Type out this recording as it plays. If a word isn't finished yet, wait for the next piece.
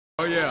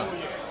Oh, yeah.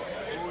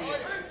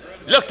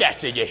 Look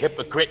at you, you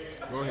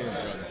hypocrite. Go ahead,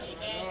 brother.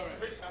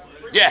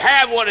 You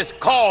have what is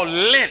called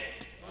Lent,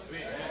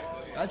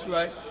 That's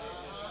right.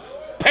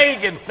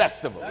 pagan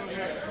festival. That's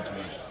right.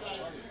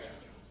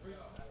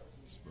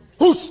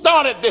 Who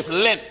started this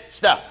Lent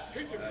stuff?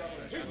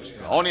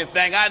 The only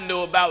thing I knew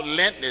about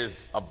Lent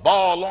is a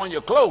ball on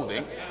your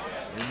clothing.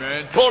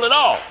 Amen. Pull it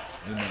off.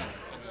 Amen.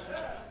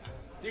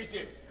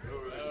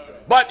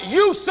 But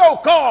you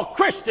so-called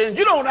Christians,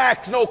 you don't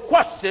ask no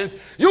questions.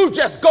 You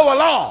just go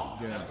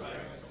along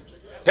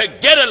to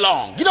get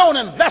along. You don't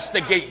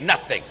investigate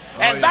nothing.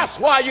 And that's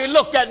why you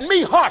look at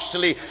me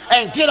harshly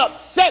and get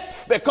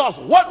upset, because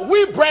what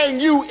we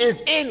bring you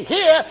is in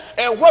here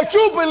and what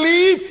you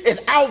believe is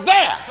out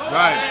there.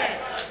 Right.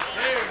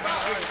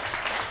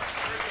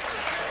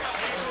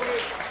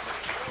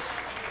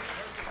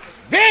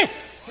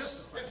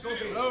 This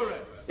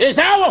is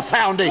our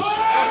foundation.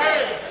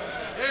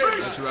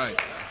 That's right.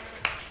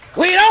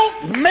 We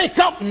don't make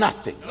up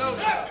nothing.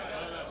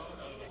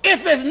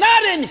 If it's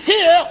not in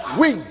here,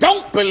 we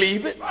don't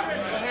believe it.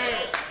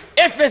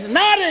 If it's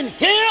not in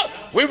here,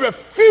 we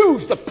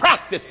refuse to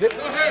practice it.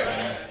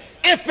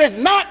 If it's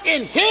not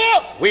in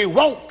here, we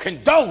won't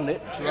condone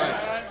it.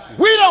 Right.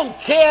 We don't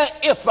care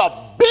if 1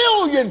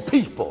 billion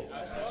people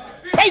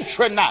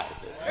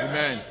patronize it.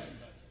 Amen.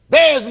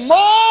 There's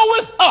more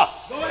with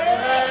us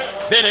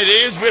than it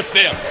is with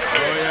them.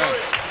 Oh,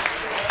 yeah.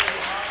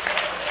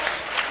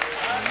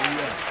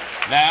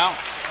 Now,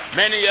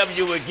 many of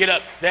you would get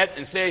upset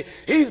and say,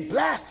 he's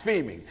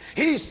blaspheming.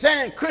 He's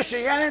saying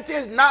Christianity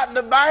is not in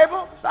the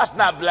Bible. That's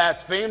not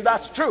blaspheme,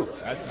 that's true.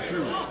 That's the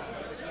truth.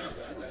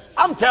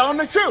 I'm telling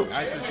the truth.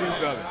 That's the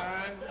truth of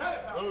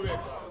it.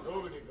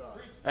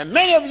 And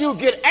many of you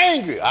get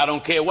angry. I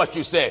don't care what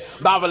you say.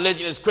 My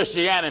religion is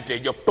Christianity,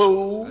 you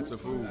fool. That's a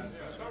fool.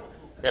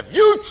 If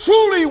you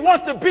truly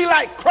want to be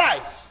like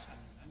Christ,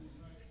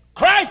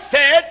 Christ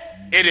said,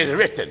 it is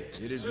written.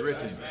 It is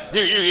written.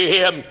 You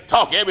hear him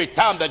talk every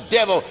time the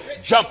devil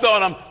jumped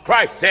on him.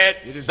 Christ said,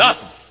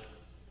 thus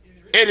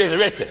it is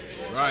written.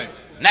 Right.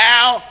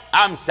 Now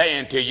I'm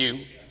saying to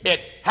you, it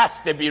has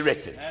to be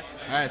written.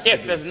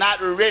 If it's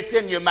not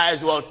written, you might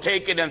as well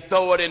take it and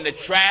throw it in the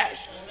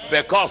trash,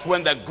 because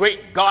when the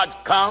great God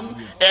comes,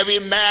 every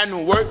man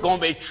who work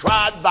gonna be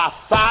tried by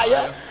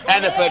fire,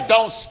 and if it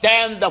don't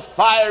stand the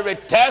fiery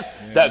test,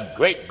 the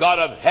great God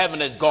of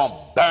heaven is gonna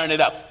burn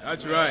it up.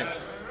 That's right.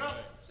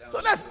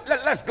 So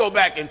let's go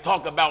back and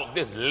talk about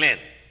this Lent.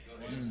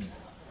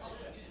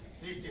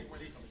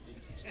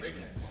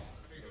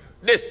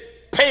 This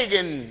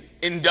pagan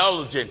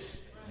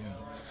indulgence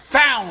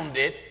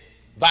founded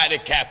by the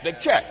Catholic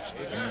Church.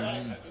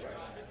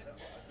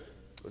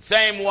 The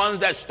same ones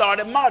that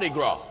started Mardi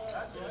Gras.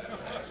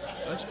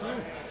 That's true.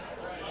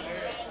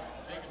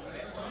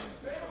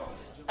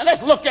 And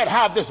let's look at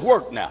how this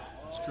worked now.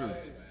 It's true.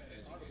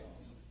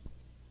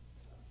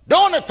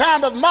 During the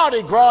time of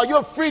Mardi Gras,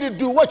 you're free to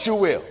do what you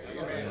will.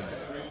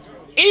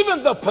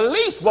 Even the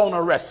police won't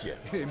arrest you.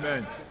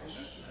 Amen.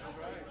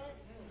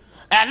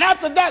 And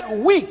after that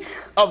week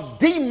of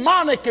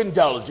demonic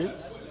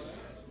indulgence,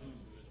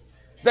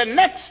 the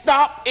next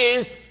stop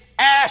is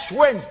Ash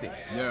Wednesday.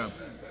 Yeah.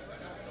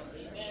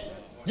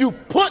 You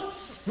put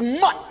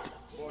smut.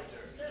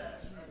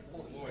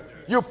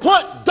 You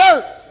put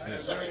dirt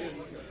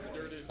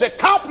to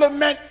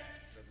compliment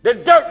the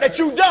dirt that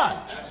you've done.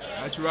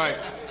 That's right.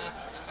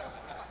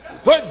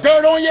 Put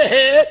dirt on your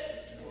head.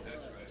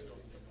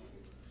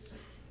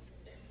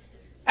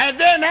 And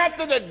then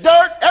after the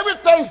dirt,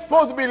 everything's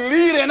supposed to be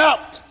leading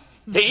up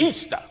to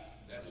Easter.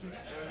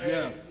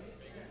 Yeah.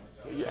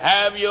 You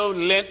have your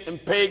Lent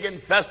and pagan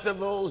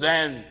festivals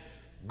and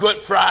Good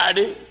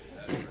Friday.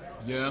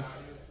 Yeah.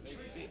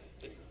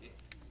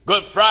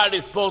 Good Friday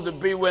is supposed to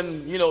be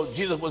when,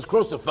 Jesus was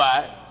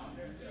crucified.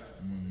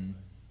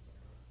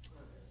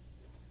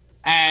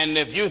 And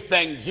if you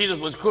think Jesus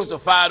was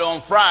crucified on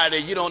Friday,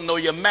 you don't know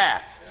your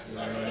math.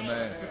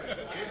 Amen.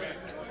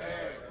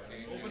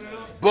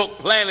 Book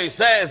plainly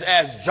says,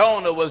 as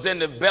Jonah was in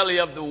the belly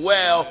of the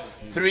whale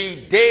 3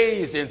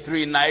 days and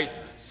 3 nights,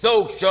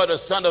 so shall the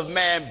Son of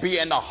Man be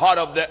in the heart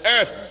of the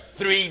earth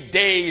 3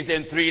 days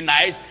and 3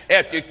 nights.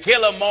 If you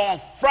kill him on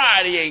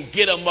Friday and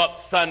get him up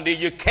Sunday,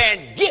 you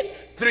can't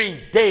get 3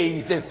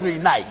 days and 3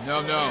 nights.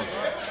 No.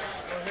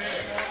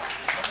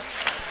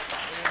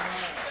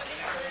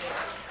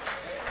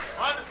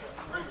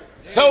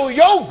 So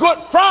your Good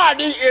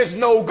Friday is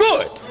no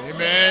good.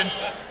 Amen.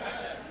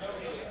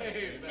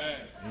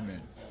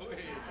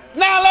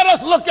 Now let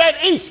us look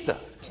at Easter.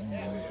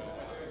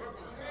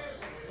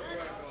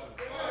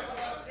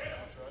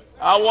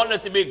 I want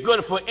it to be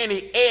good for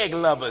any egg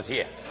lovers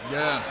here.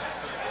 Yeah.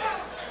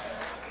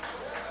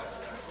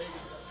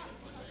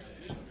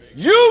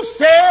 You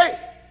say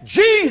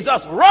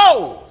Jesus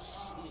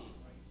rose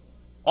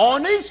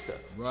on Easter.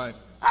 Right.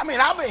 I mean,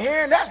 I've been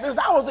hearing that since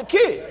I was a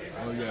kid.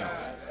 Oh, yeah.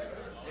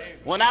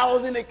 When I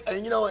was in the,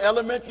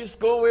 elementary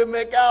school, we'd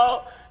make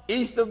our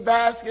Easter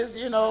baskets,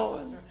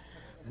 and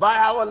buy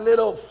our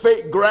little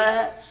fake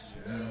grass,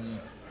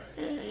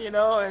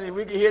 and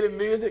we could hear the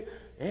music.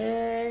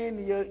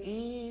 in your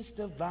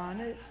Easter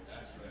bonnet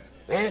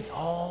with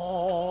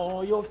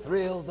all your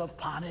thrills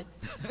upon it.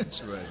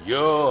 That's right.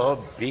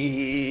 You'll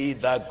be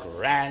the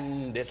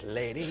grandest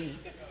lady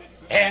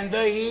in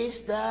the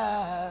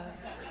Easter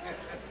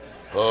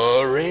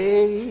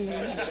parade.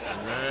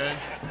 Amen.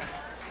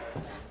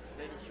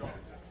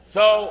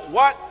 So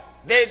what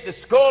the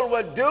school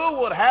would do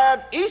would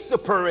have Easter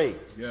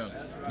parades. Yeah.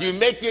 You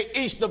make your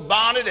Easter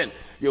bonnet and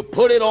you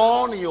put it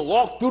on and you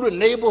walk through the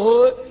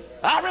neighborhood.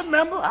 I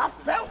remember I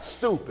felt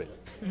stupid.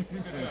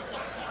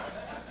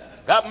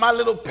 Got my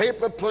little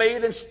paper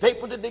plate and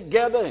stapled it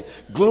together and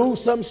glued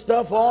some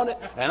stuff on it,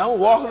 and I'm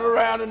walking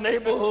around the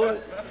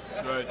neighborhood.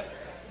 That's right.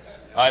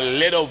 A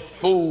little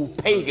fool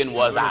pagan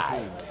was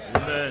I.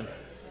 Amen.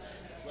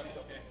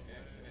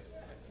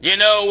 You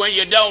know, when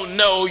you don't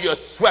know, you're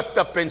swept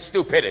up in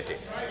stupidity.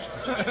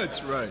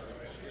 That's right.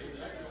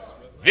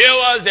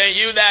 Viewers and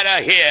you that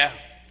are here,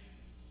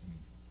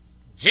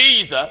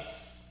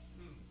 Jesus,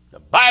 the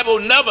Bible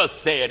never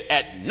said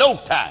at no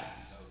time,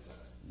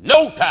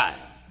 no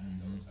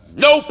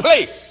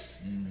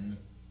place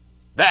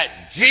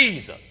that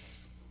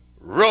Jesus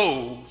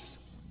rose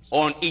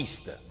on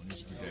Easter.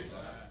 Easter Day.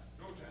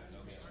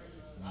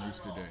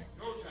 Easter Day.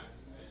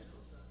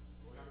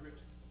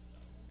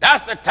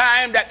 That's the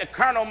time that the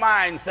carnal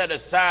mind set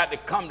aside to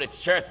come to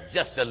church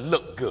just to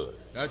look good.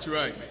 That's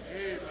right.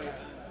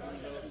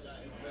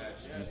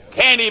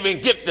 Can't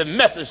even get the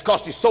message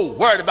because you're so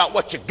worried about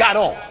what you got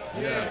on.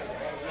 Yeah.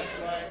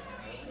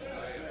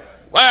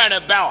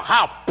 Worrying about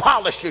how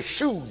polished your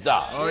shoes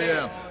are. Oh,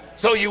 yeah.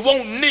 So you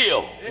won't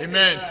kneel.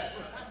 Amen.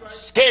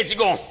 Scared you're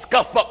going to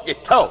scuff up your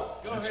toe.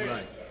 That's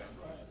right.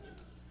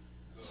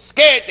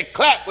 Scared to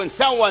clap when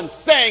someone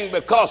sings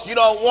because you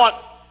don't want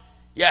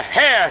your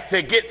hair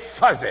to get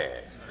fuzzy.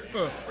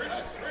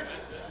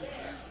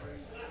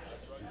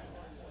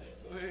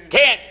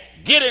 Can't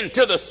get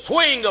into the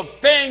swing of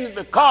things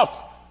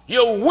because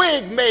your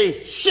wig may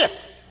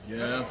shift.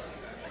 Yeah.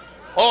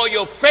 Or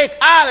your fake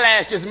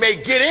eyelashes may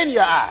get in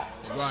your eye.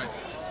 Right.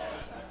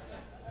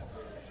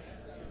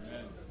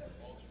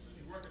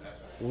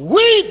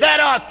 We that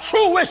are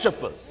true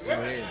worshipers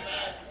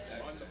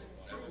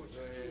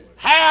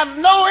have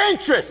no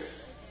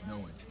interest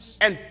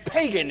in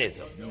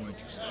paganism. No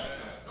interest.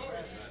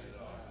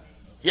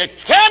 You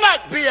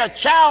cannot be a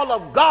child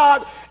of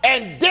God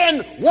and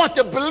then want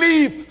to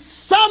believe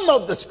some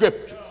of the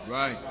scriptures.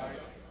 Right.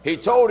 He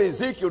told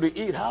Ezekiel to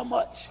eat how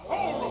much?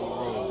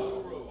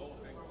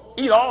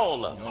 Eat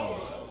all of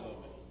them.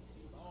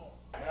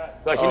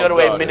 Because you know the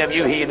way many of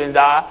you heathens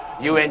are.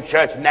 You in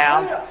church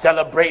now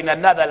celebrating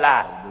another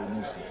lie.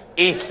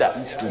 Easter.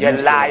 You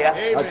liar.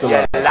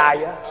 You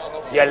liar.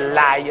 You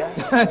liar.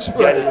 That's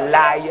You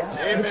liar.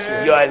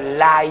 You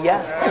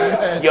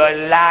liar. You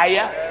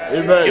liar.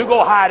 Amen. You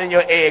go hide in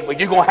your egg, but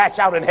you're going to hatch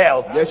out in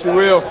hell. Yes, you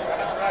will.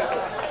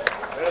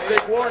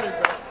 Take warning,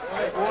 sir.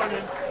 Take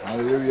warning.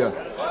 Hallelujah.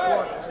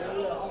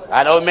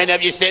 I know many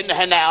of you sitting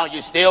here now,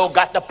 you still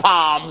got the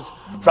palms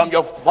from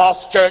your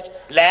false church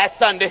last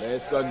Sunday.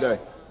 Last Sunday.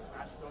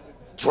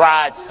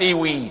 Dried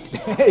seaweed.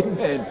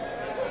 Amen.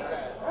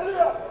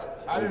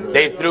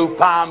 They threw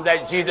palms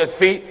at Jesus'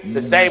 feet.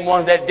 The same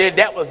ones that did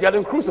that was going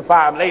to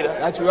crucify him later.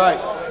 That's right.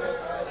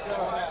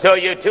 So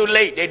you're too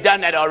late. They've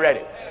done that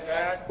already.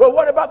 Well,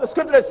 what about the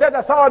scripture that says,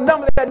 I saw a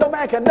number that no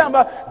man can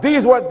number?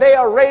 These were they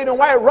arrayed in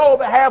white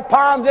robe and have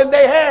palms in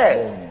their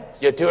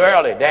hands. You're too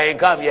early. They ain't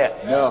come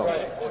yet. No.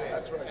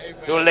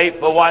 Too late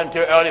for one, too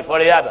early for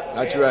the other.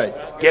 That's right.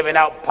 Giving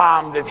out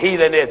palms is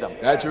heathenism.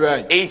 That's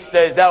right. Easter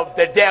is of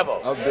the devil.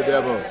 Of the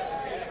devil.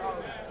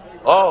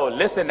 Oh,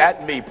 listen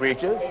at me,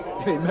 preachers.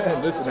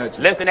 Amen. Listen at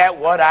you. Listen at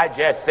what I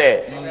just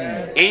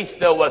said.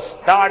 Easter was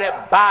started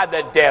by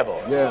the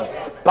devil.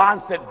 Yes.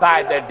 Sponsored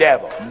by the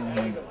devil.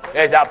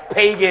 It's a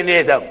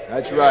paganism.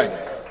 That's right.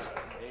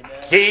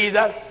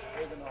 Jesus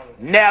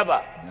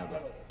never,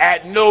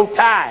 at no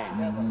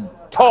time,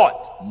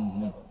 taught.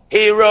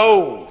 He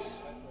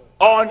rose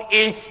on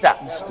Easter.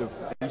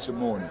 Easter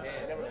morning.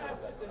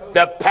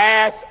 The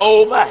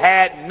Passover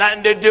had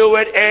nothing to do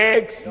with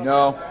eggs,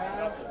 No.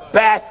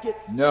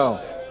 baskets, No.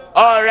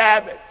 or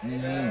rabbits.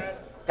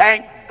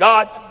 Thank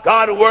God,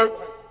 God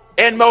worked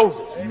in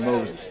Moses,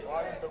 Moses.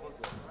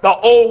 the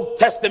Old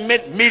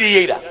Testament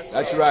mediator.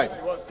 That's right.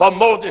 For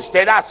Moses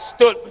said, I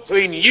stood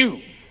between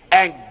you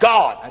and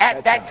God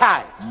at that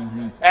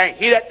time. And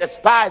he that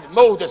despised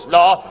Moses'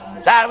 law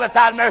died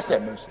without mercy.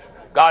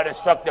 God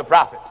instructed the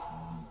prophet.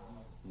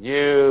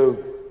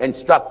 You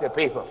instruct the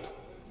people.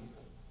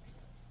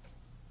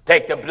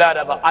 Take the blood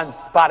of an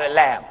unspotted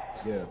lamb.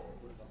 Yeah.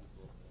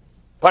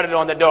 Put it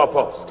on the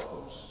doorpost.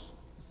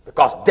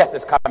 Because death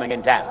is coming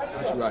in town.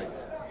 That's right.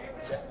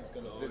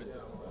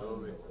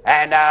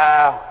 And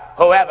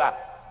whoever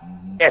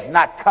is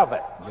not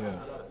covered Yeah.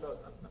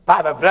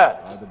 by the blood,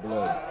 By the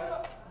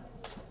blood.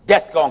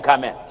 death's going to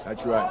come in.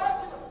 That's right.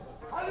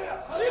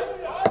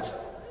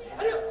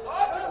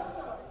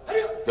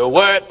 The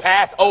word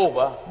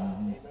Passover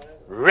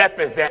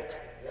represent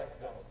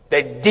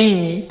the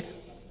deed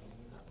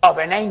of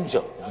an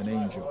angel. An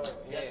angel.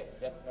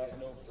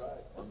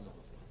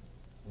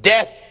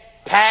 Death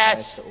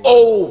passed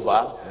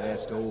over.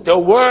 Passed over. The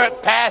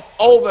word pass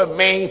over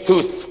means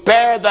to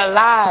spare the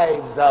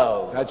lives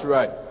of. That's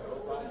right.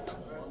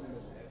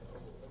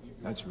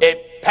 That's right.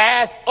 It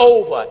passed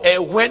over.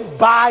 It went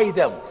by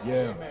them.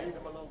 Yeah.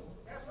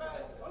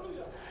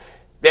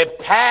 They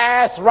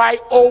passed right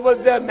over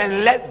them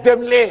and let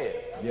them live.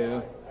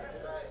 Yeah.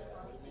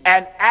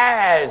 And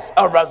as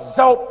a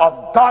result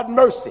of God's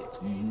mercy,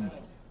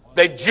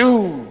 the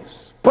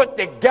Jews put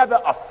together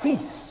a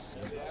feast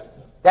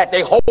that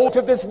they hold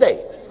to this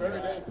day,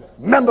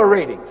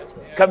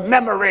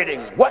 commemorating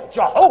what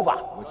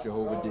Jehovah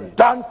did.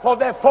 done for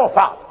their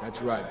forefathers.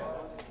 That's right.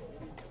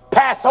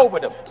 Pass over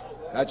them.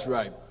 That's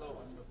right.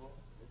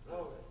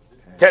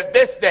 To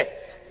this day.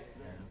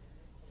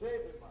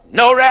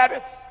 No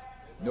rabbits.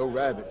 No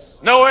rabbits.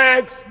 No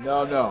eggs.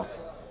 No, no.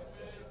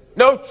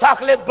 No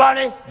chocolate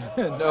bunnies.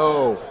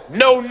 No.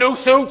 No new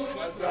suits.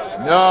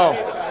 No.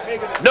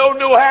 No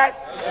new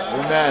hats.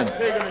 Amen.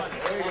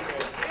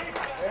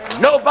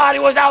 Nobody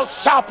was out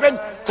shopping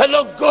to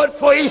look good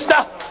for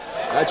Easter.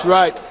 That's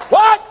right.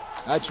 What?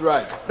 That's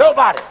right.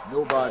 Nobody.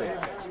 Nobody.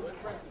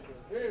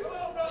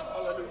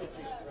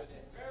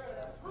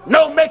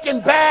 No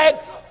making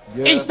bags,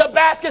 Easter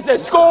baskets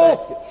at school.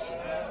 Baskets.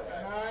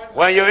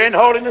 When you're in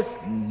holiness,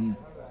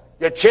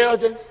 your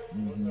children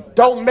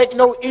don't make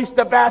no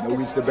Easter baskets.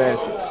 No Easter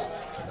baskets.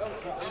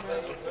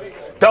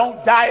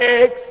 Don't dye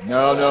eggs.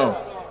 No, no.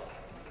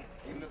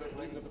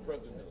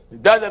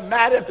 It doesn't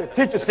matter if the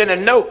teacher sent a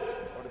note.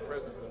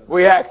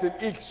 We asking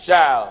each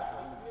child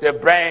to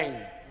bring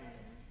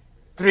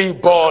 3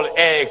 boiled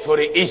eggs for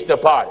the Easter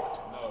party.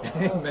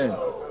 Amen.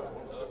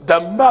 The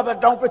mother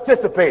don't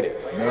participate in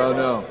it. No,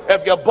 no.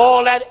 If you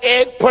boil that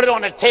egg, put it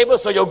on the table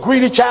so your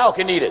greedy child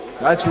can eat it.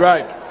 That's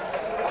right.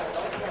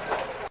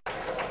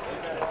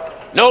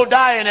 No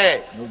dyeing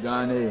eggs. No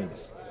dying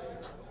eggs.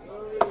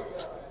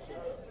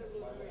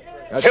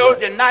 That's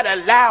Children not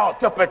allowed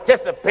to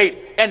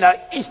participate in the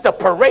Easter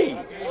parade.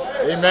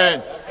 right.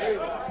 Amen.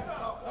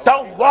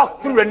 Don't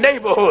walk through the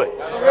neighborhood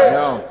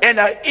No. in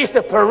the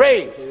Easter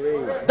parade.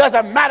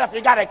 Doesn't matter if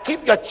you got to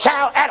keep your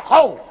child at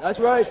home. That's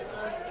right.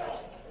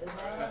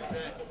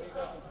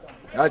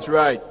 That's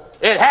right.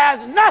 It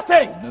has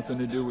nothing, Nothing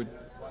to do with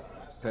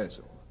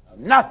Passover.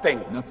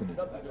 nothing Nothing to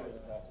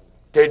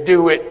do. to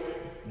do with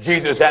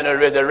Jesus and the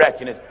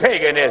resurrection. It's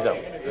paganism.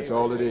 That's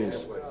all it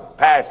is.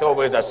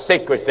 Passover is a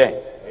sacred thing.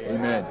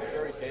 Amen.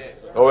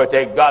 Glory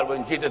to God.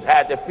 When Jesus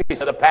had the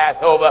feast of the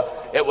Passover,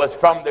 it was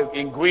from the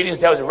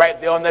ingredients that was right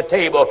there on the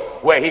table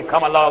where he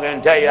come along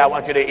and tell you, I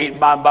want you to eat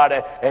my body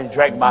and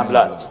drink my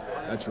blood.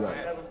 That's right.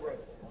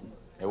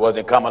 It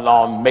wasn't come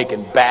along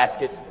making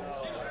baskets.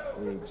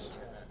 Eggs.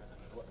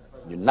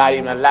 You're not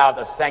even allowed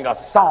to sing a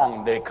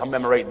song to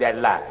commemorate that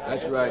life.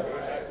 That's right.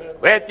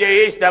 With your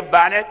Easter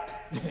bonnet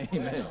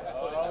Amen.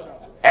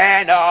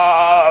 and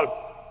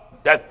all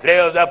the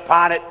thrills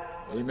upon it,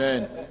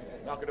 Amen.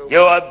 you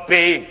will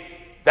be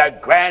the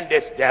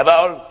grandest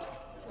devil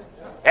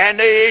in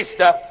the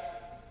Easter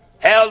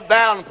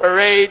hell-bound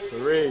parade.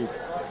 Parade.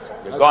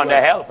 You're going to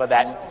hell for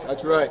that.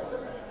 That's right.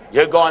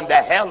 You're going to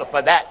hell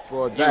for that.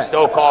 For You that.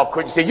 so-called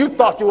Christian. See, you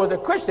thought you was a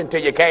Christian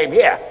till you came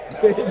here.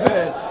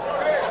 Amen.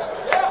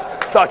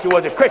 Thought you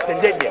was a Christian,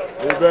 didn't you?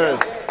 Amen.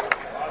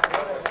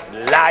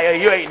 Liar,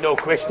 you ain't no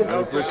Christian.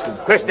 No Christian.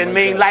 Christian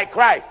mean like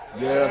Christ.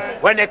 Yeah.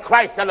 When did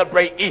Christ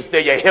celebrate Easter,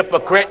 you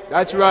hypocrite?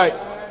 That's right.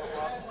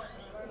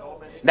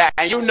 Now,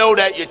 you know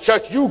that your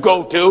church you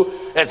go to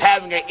is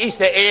having an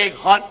Easter egg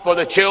hunt for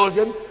the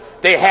children.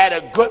 They had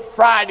a Good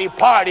Friday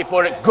party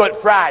for the Good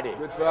Friday.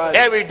 Good Friday.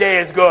 Every day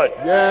is good.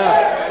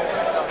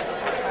 Yeah.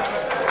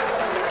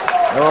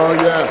 Oh,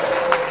 yeah.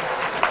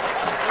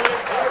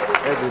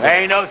 Every day.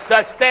 There ain't no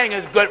such thing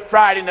as Good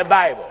Friday in the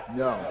Bible.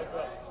 No.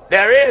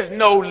 There is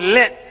no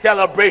Lent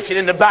celebration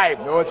in the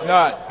Bible. No, it's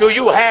not. Do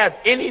you have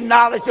any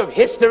knowledge of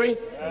history?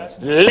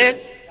 Lent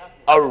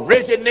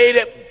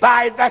originated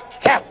by the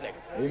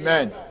Catholics.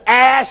 Amen.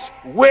 Ash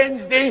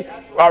Wednesday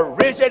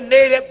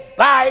originated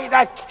by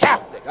the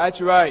Catholics.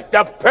 That's right.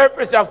 The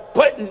purpose of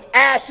putting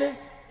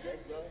ashes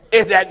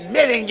is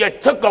admitting you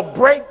took a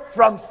break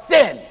from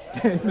sin.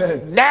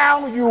 Amen.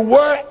 Now you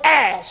wear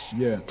ash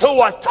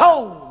to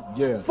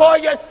atone for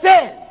your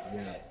sins.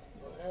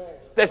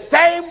 The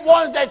same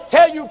ones that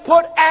tell you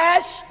put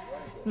ash,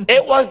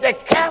 it was the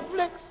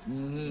Catholics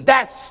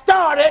that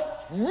started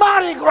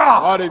Mardi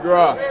Gras. Mardi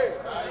Gras.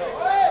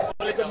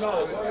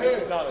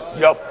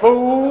 Your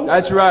fool.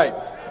 That's right.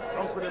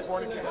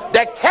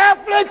 The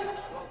Catholics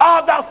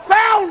are the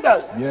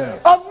founders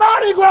of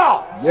Mardi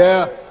Gras.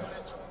 Yeah.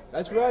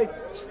 That's right.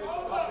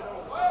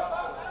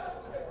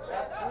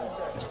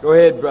 Go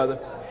ahead, brother.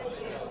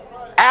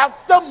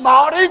 After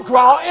Mardi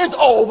Gras is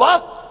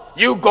over,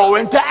 you go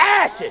into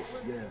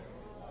ashes,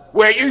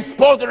 where you're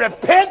supposed to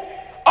repent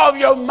of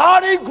your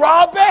Mardi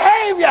Gras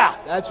behavior.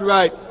 That's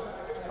right.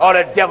 Or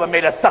the devil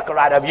made a sucker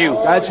out of you.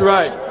 That's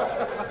right.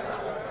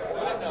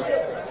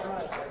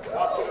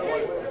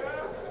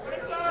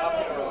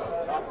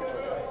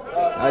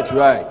 That's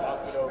right.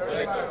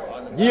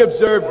 Ye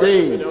observe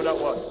days.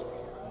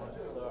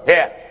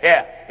 Here,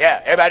 Yeah,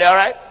 everybody all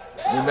right?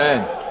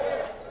 Amen.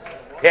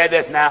 Hear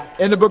this now.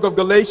 In the book of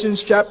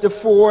Galatians chapter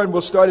 4, and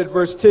we'll start at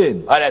verse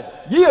 10. What is it?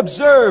 Ye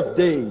observe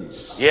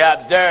days. Ye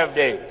observe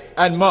days.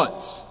 And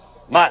months.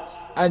 Months.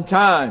 And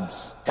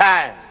times.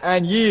 Times.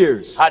 And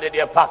years. How did the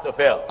apostle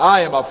feel? I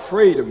am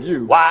afraid of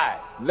you. Why?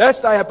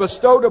 Lest I have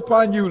bestowed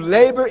upon you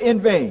labor in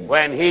vain.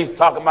 When he's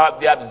talking about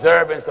the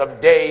observance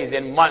of days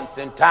and months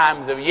and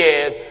times of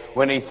years,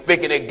 when he's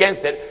speaking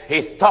against it,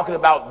 he's talking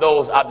about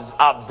those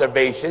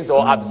observations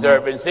or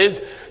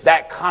observances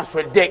that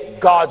contradict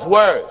God's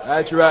word.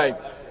 That's right.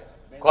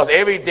 Because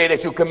every day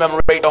that you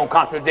commemorate don't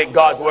contradict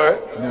God's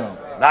word. No.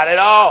 Not at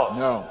all.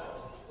 No.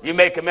 You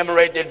may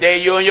commemorate the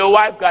day you and your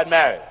wife got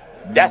married.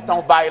 That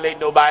don't violate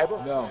no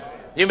Bible. No.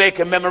 You may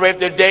commemorate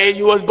the day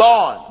you was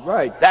born.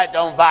 Right. That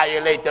don't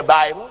violate the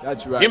Bible.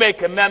 That's right. You may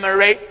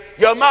commemorate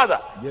your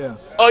mother. Yeah.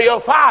 Or your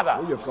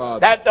father. Or your father.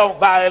 That don't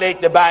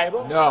violate the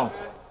Bible. No.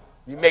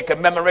 You may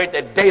commemorate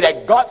the day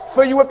that God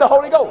filled you with the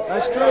Holy Ghost.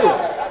 That's true.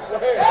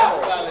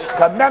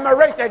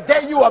 Commemorate the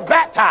day you were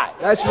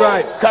baptized. That's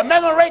right.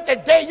 Commemorate the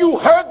day you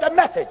heard the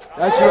message.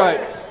 That's right.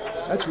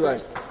 That's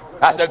right.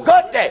 That's a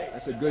good day.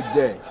 That's a good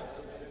day.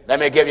 Let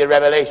me give you a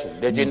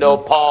revelation. Did you know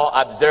Paul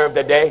observed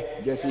the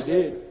day? Yes, he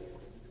did.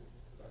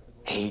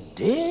 He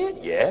did?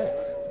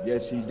 Yes.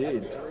 Yes, he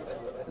did.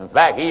 In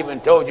fact, he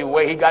even told you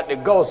where he got to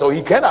go so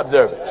he can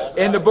observe it.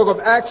 In the book of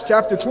Acts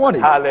chapter 20.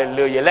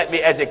 Hallelujah. Let me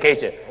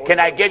educate you. Can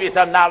I give you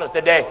some knowledge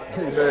today?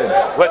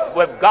 Amen.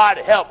 With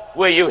God's help,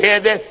 will you hear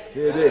this?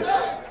 Hear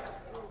this.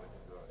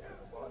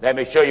 Let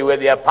me show you where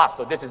the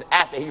apostle, this is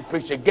after he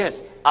preached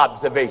against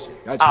observation.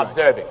 That's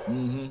observing. Right.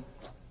 Mm-hmm.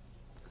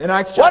 In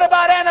Acts what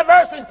about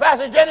anniversaries,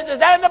 Pastor Jennings? Is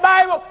that in the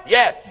Bible?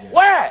 Yes. Yeah.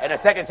 Where? In the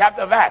 2nd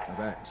chapter of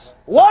Acts.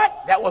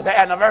 What? That was an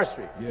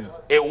anniversary. Yeah.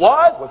 It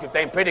was what you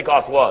think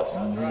Pentecost was.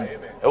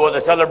 Mm-hmm. It was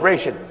a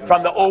celebration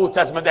from the Old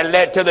Testament that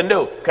led to the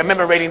New,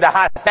 commemorating the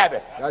high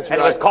Sabbath. That's and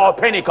right. It was called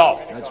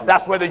Pentecost.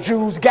 That's where the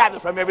Jews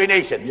gathered from every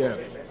nation. Yeah.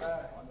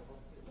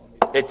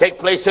 It takes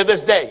place to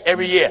this day,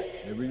 every year.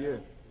 Every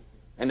year.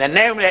 And the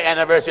name of the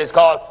anniversary is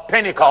called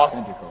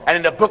Pentecost. And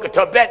in the book of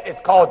Tobit,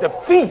 it's called the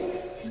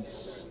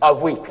Feast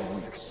of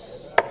Weeks.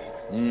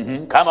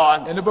 Mm-hmm. Come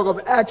on. In the book of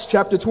Acts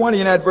chapter 20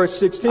 and at verse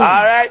 16. All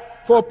right.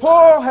 For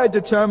Paul had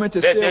determined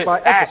to sail by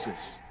Acts,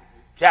 Ephesus.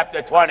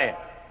 Chapter 20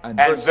 and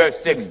verse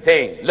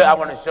 16. Look, I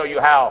want to show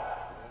you how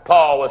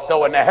Paul was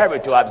so in a hurry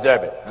to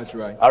observe it. That's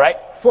right. All right.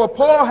 For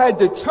Paul had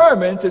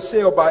determined to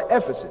sail by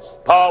Ephesus.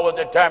 Paul was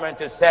determined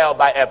to sail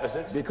by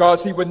Ephesus.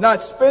 Because he would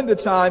not spend the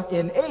time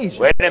in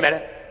Asia. Wait a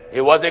minute.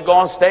 He wasn't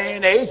going to stay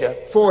in Asia.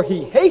 For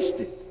he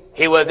hasted.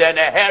 He was in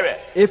a hurry.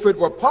 If it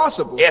were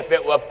possible. If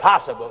it were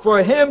possible.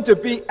 For him to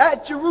be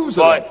at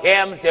Jerusalem. For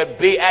him to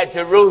be at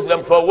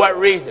Jerusalem for what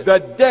reason? The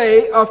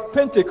day of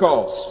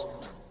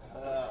Pentecost.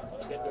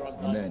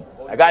 Amen.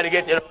 I got to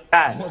get to the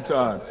time. One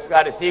time.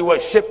 Got to see what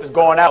ship is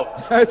going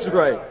out. That's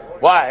right.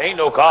 Why? Ain't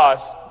no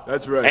cars.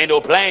 That's right. Ain't no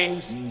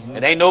planes.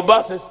 And ain't no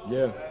buses.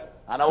 Yeah.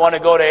 I don't want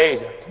to go to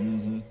Asia.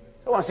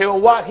 So I want to say, well,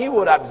 why he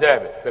would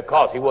observe it?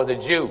 Because he was a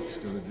Jew.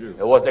 Still a Jew.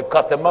 It was the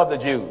custom of the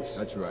Jews.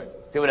 That's right.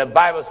 See, when the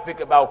Bible speaks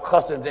about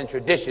customs and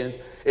traditions,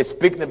 it's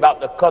speaking about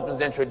the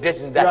customs and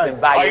traditions that's in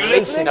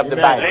violation of the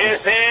Bible.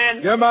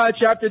 Listen. Jeremiah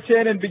chapter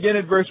 10 and begin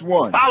at verse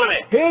 1. Follow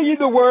me. Hear ye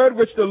the word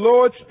which the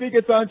Lord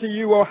speaketh unto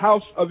you, O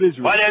house of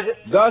Israel. What is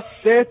it? Thus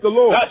saith the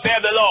Lord. Thus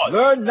saith the Lord.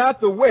 Learn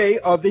not the way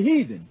of the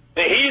heathen.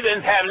 The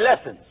heathens have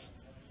lessons.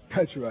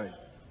 That's right.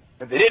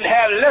 If they didn't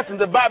have lessons,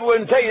 the Bible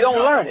wouldn't tell you don't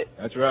learn it.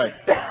 That's right.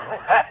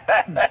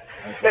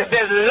 It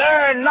says,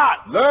 learn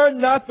not. Learn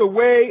not the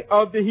way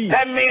of the heathen.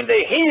 That means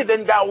the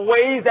heathen got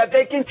ways that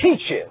they can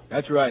teach you.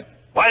 That's right.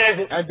 What is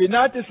it? And be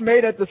not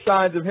dismayed at the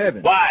signs of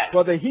heaven. Why?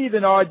 For the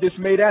heathen are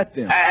dismayed at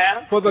them.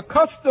 For the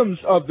customs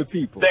of the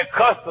people. The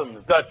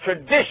customs, the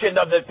tradition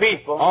of the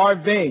people are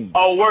vain.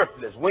 Are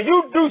worthless. When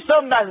you do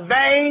something that's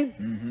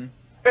vain,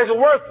 it's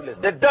worthless.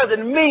 That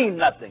doesn't mean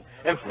nothing.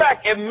 In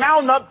fact, it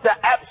mount up to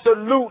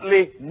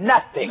absolutely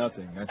nothing.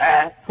 Nothing. That's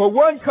right. For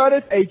one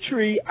cutteth a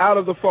tree out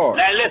of the forest.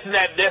 Now listen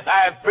at this.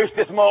 I have preached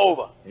this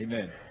moreover.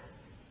 Amen.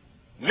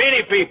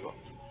 Many people.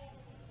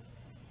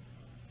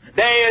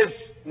 There is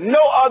no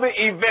other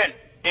event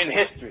in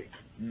history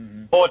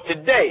or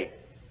today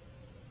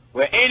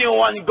where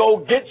anyone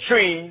go get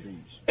trees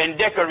and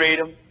decorate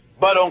them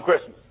but on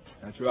Christmas.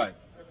 That's right.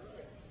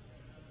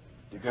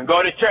 You can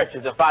go to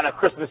churches and find a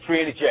Christmas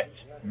tree in the church.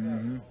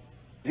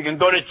 You can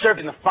go to church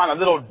and find a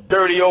little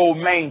dirty old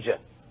manger.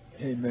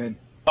 Amen.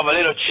 Of a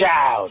little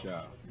child.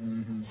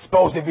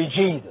 Supposed to be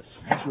Jesus.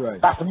 That's right.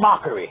 That's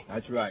mockery.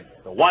 That's right.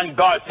 The one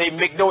God say,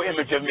 make no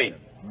image of me.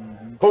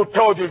 Who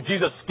told you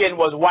Jesus' skin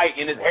was white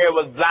and his hair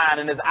was blind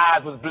and his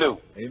eyes was blue?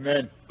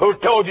 Amen. Who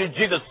told you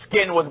Jesus'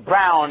 skin was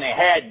brown and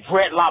had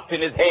dreadlocks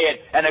in his head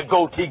and a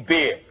goatee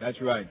beard? That's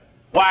right.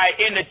 Why,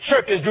 in the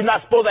churches, you're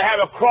not supposed to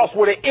have a cross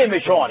with an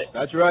image on it.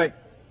 That's right.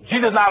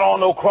 Jesus not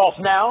on no cross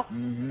now.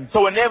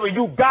 So whenever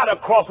you got a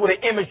cross with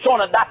an image on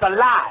it, that's a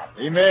lie.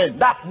 Amen.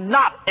 That's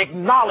not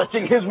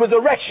acknowledging his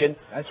resurrection.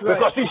 That's right.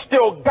 Because he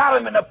still got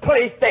him in a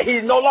place that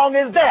he no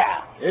longer is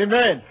there.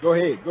 Amen. Go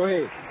ahead. Go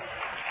ahead.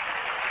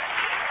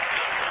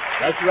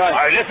 That's right.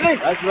 Are you listening?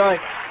 That's right.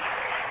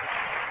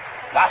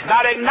 That's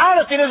not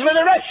acknowledging his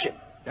resurrection.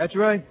 That's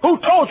right. Who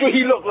told you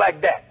he looked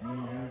like that?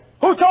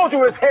 Who told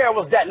you his hair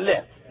was that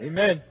length?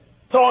 Amen.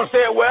 Someone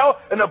said, well,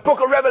 in the book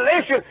of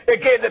Revelation,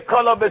 it gave the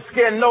color of his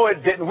skin. No,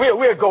 it didn't.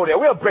 We'll go there.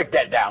 We'll break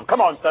that down.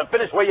 Come on, son.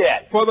 Finish where you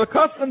at. For the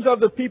customs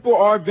of the people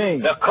are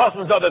vain. The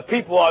customs of the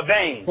people are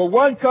vain. For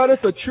one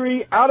cutteth a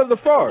tree out of the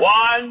forest.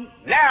 One,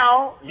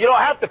 now, you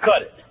don't have to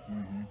cut it.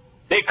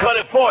 They cut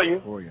it for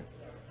you.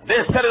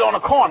 Then set it on the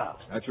corner.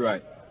 That's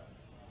right.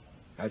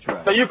 That's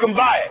right. So you can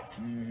buy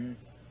it.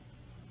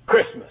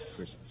 Christmas.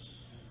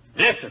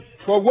 Listen.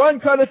 For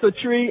one cutteth a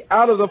tree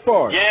out of the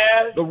forest.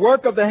 Yes. The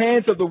work of the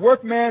hands of the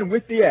workman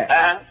with the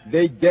axe.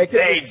 They deck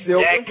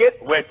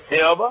it with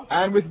silver.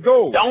 And with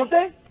gold. Don't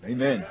they?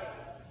 Amen.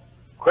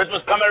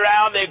 Christmas coming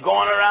around, they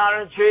going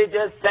around the tree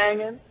just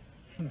singing.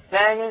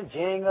 Singing,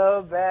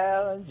 jingle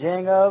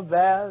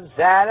bells,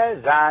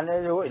 Santa's on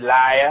his way.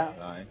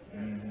 Liar.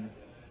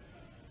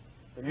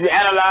 If you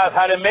analyze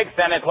how they make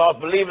Santa Claus,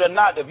 believe it or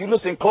not, if you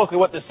listen closely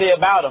what they say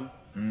about him,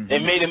 they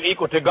made him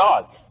equal to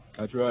God.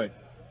 That's right.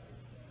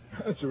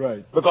 That's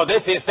right. Because they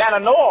say Santa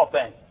know all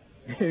things.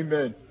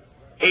 Amen.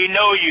 He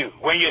know you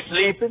when you're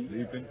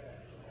sleeping.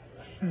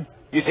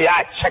 You see,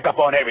 I check up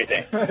on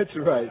everything. That's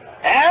right.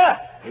 Yeah?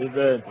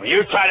 Amen. When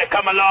you try to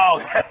come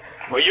along,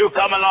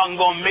 and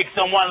gonna make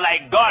someone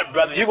like God,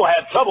 brother, you're gonna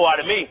have trouble out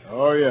of me.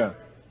 Oh yeah.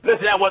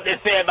 Listen to what they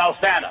say about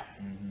Santa.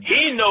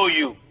 He know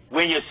you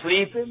when you're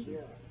sleeping.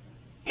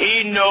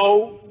 He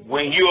know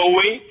when you're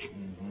awake.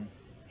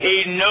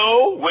 He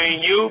know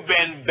when you've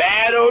been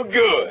bad or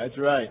good. That's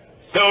right.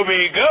 So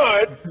be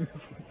good,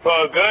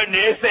 for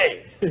goodness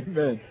sake.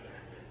 Amen.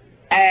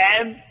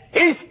 And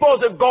he's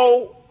supposed to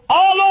go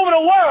all over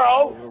the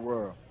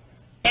world.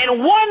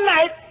 And one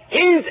night,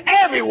 he's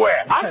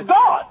everywhere. That's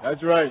God.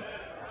 That's right.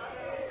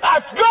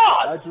 That's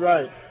God. That's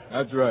right.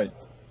 That's right.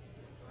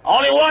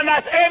 Only one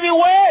that's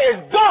everywhere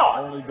is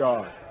God. Only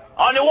God.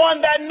 Only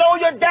one that knows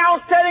you're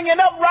down setting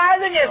and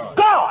uprising is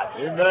God.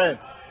 Amen.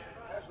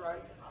 That's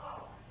right.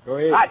 Go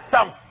ahead. Not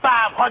some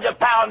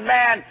 500-pound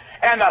man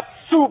and a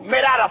suit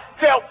made out of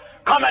felt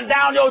coming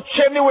down your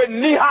chimney with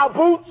knee-high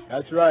boots.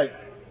 That's right.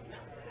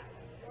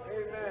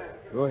 Amen.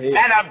 Go ahead.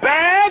 And a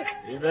bag.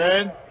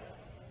 Amen.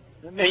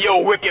 And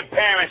your wicked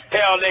parents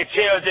tell their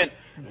children,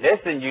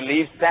 listen, you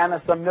leave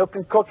Santa some milk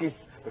and cookies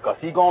because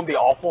he's going to be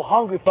awful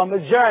hungry from the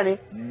journey.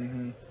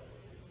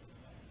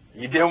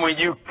 You then when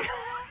you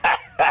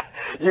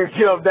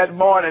get up that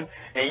morning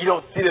and you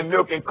don't see the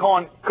milk and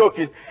corn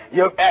cookies,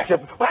 you ask him,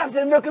 what happened to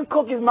the milk and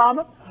cookies,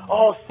 Mama?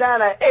 Oh,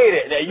 Santa ate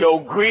it. That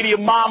your greedy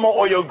mama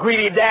or your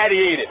greedy daddy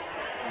ate it.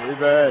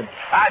 Amen.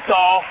 That's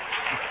all.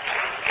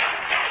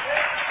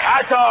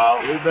 That's all.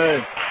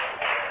 Amen.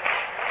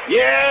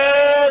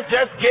 Yes,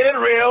 just get it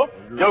real.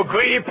 Your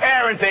greedy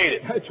parents ate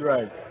it. That's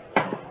right.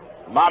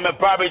 Mama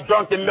probably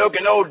drunk the milk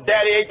and old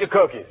daddy ate the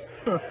cookies.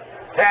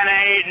 Santa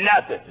ain't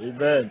nothing.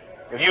 Amen.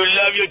 If you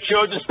love your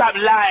children, stop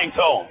lying to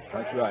them.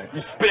 That's right.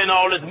 You spend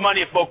all this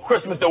money for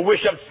Christmas to wish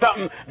up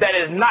something that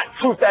is not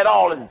truth at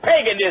all. It's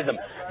paganism.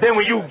 Then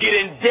when you get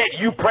in debt,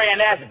 you pray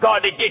and ask God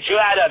to get you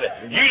out of it.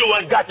 Amen. You the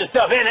one got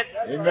yourself in it.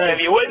 Amen.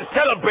 If you wouldn't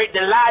celebrate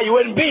the lie, you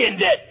wouldn't be in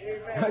debt.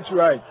 That's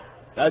right.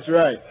 That's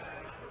right.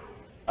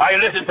 Are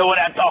you listening to what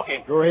I'm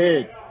talking? Go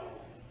ahead.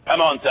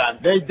 Come on, son.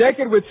 They deck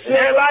it with silver.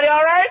 Everybody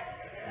all right?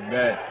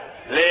 Amen.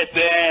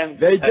 Listen.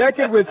 They deck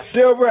it with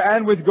silver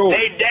and with gold.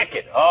 They deck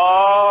it.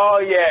 Oh,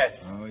 yes.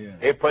 Oh, yeah.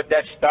 They put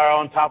that star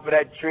on top of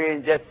that tree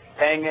and just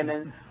singing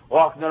and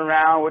walking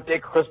around with their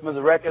Christmas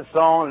record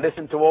song,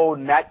 listen to old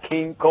Nat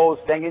King Cole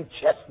singing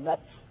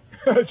chestnuts.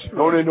 That's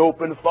Don't right. it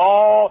open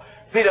fall?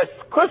 See, the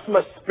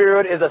Christmas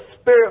spirit is a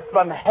spirit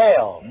from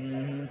hell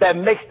that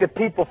makes the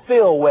people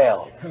feel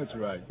well. That's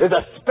right. There's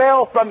a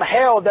spell from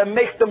hell that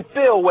makes them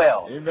feel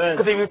well. Amen.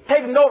 Because if you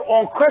take note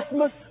on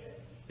Christmas,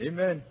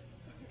 Amen.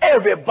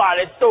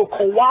 everybody's so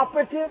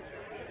cooperative.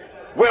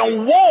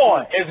 When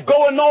war is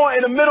going on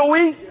in the Middle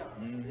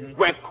East,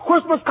 when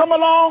Christmas come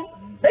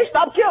along, they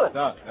stop killing.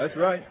 No, that's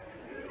right.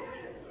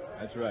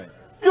 That's right.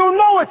 You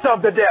know it's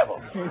of the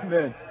devil.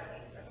 Amen.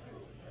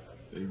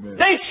 Amen.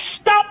 They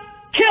stop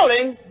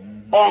killing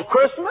on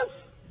Christmas.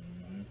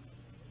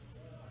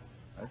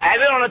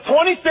 And then on the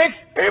 26th,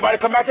 everybody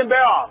come back and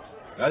bear arms.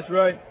 That's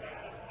right.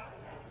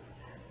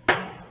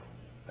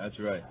 That's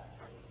right.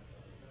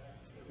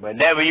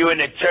 Whenever you're in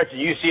the church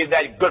and you see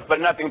that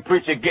good-for-nothing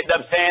preacher getting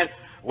up saying,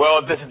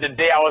 well, this is the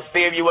day our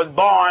Savior was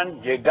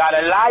born, you got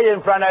a liar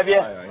in front of you.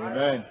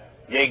 Amen.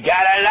 You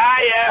got a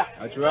liar.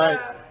 That's right.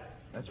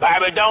 That's right.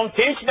 Bible don't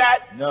teach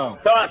that. No.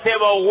 Someone say,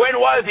 well, when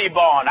was he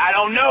born? I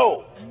don't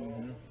know.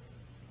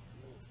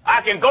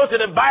 I can go to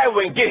the Bible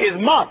and get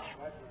his month.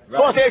 Right.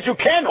 Someone says you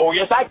can. Oh,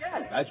 yes, I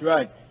can. That's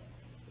right.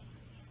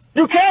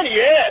 You can,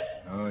 yes.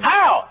 Oh, yeah.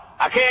 How?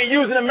 I can't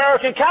use an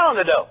American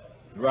calendar, though.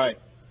 Right.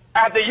 I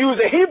have to use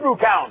a Hebrew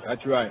calendar.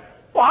 That's right.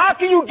 Well, how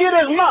can you get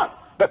his month?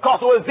 Because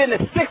it was in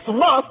the 6th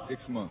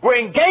month,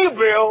 when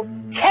Gabriel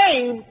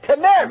came to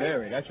Mary.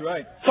 Mary, that's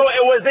right. So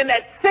it was in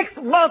that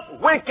 6th month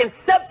when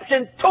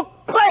conception took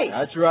place.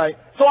 That's right.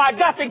 So I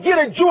got to get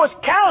a Jewish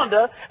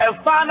calendar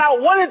and find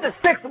out what is the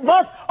 6th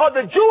month of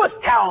the Jewish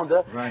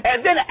calendar, right,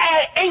 and then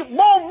add 8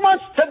 more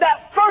months to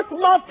that first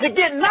month to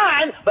get 9,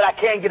 but I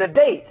can't get a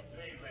date.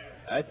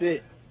 That's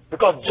it.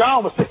 Because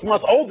John was 6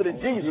 months older than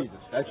Jesus.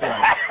 That's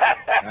right.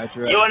 That's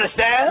right. You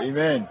understand?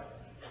 Amen.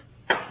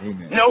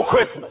 Amen. No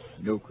Christmas.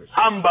 No Christmas.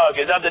 Humbug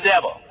is of the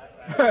devil.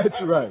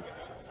 That's right.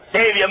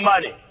 Save your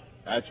money.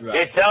 That's right.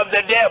 It's of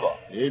the devil.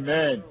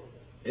 Amen.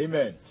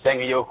 Amen.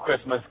 Singing your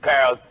Christmas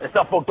carols. And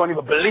some folks don't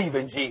even believe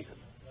in Jesus.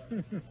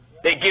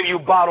 They give you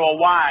a bottle of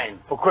wine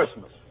for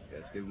Christmas.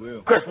 Yes, they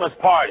will. Christmas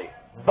party.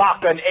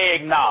 Vodka and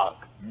eggnog.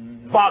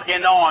 Vodka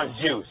and orange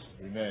juice.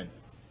 Amen.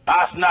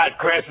 That's not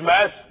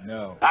Christmas.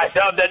 No. That's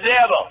of the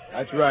devil.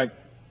 That's right.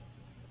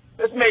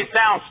 This may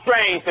sound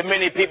strange to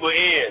many people's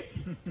ears.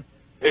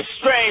 It's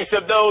strange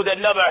to those that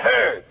never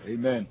heard.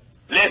 Amen.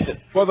 Listen.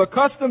 For the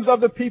customs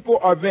of the people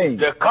are vain.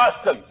 The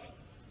customs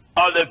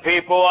of the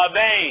people are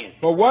vain.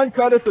 For one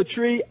cutteth a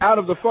tree out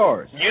of the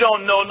forest. You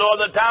don't know no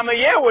other time of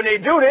year when they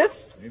do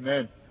this.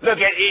 Amen. Look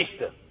at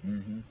Easter.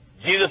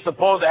 Jesus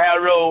supposed to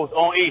have rose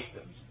on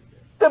Easter.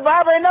 The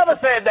Bible ain't never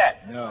said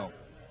that. No.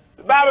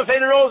 The Bible said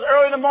he rose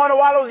early in the morning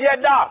while it was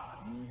yet dark.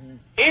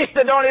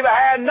 Easter don't even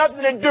have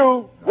nothing to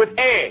do with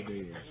eggs.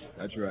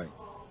 That's right.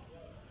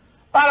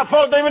 A lot of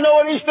folks don't even know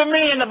what Easter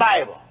means in the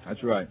Bible.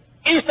 That's right.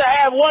 Easter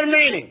has one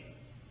meaning.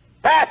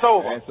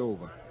 Passover.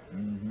 Passover.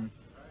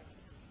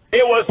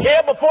 It was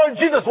here before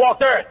Jesus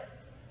walked earth.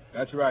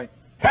 That's right.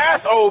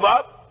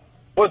 Passover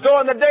was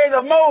during the days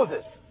of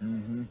Moses,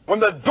 when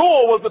the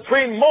duel was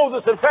between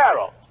Moses and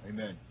Pharaoh.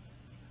 Amen.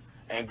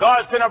 And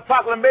God sent a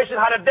proclamation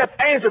how the death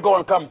angel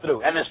going to come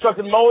through, and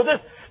instructed Moses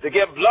to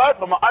get blood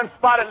from an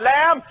unspotted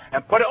lamb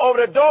and put it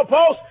over the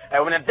doorpost.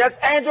 And when the death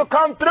angel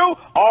come through,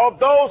 all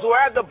those who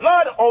had the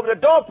blood over the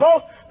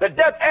doorpost, the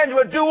death angel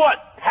would do what?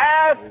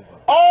 Pass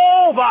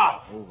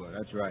over.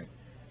 That's right.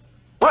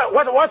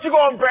 What you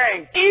going to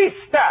bring?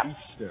 Easter.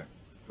 Easter.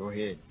 Go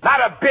ahead. Not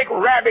a big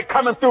rabbit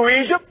coming through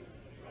Egypt.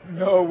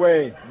 No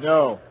way.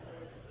 No.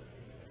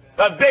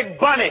 A big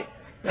bunny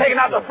taking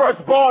out the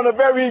firstborn of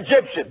every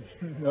Egyptian.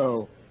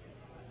 No.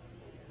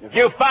 If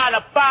you find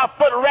a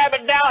 5-foot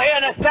rabbit down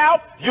here in the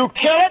South, you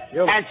kill it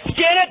and skin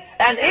it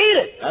and eat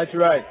it. That's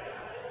right.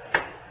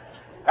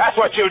 That's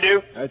what you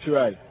do. That's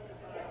right.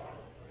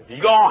 If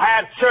you're going to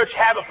have church,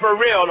 have it for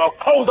real, or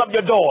close up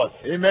your doors.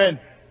 Amen.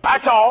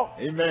 That's all.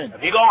 Amen.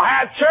 If you're going to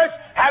have church,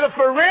 have it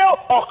for real,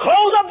 or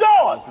close up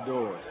doors. Close the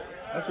doors.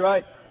 That's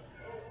right.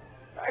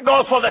 That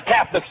goes for the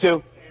Catholics,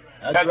 too.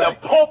 That's if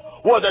right. the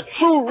Pope was a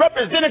true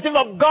representative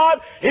of God,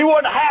 he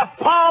wouldn't have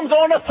palms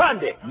on a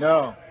Sunday.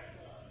 No.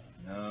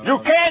 You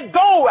can't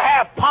go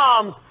have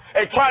palms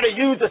and try to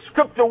use the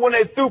scripture when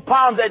they threw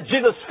palms at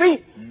Jesus'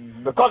 feet.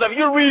 Because if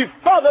you read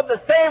further,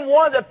 the same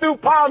ones that threw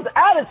palms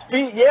at his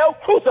feet yelled,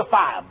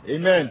 crucify him.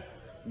 Amen.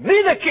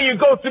 Neither can you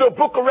go through the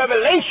book of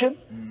Revelation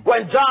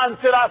when John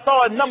said, I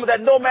saw a number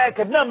that no man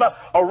could number,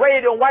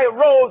 arrayed in white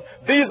robes.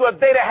 These were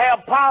they that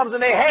have palms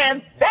in their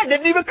hands. That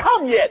didn't even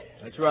come yet.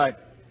 That's right.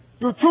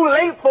 You're too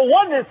late for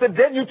one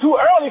incident. You're too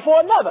early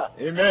for another.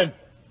 Amen.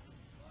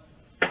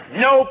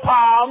 No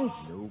palms.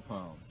 No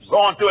palms.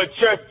 Going to a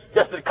church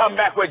just to come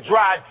back with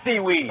dried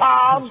seaweed.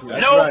 Palms.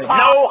 That's No right.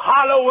 no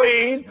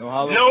Halloween.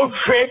 No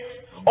tricks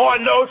or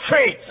no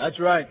treats. That's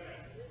right.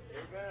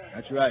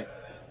 That's right.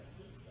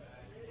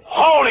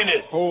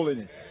 Holiness.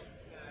 Holiness.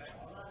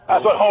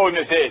 That's what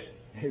holiness is.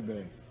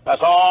 Amen.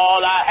 That's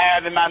all I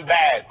have in my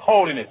bag.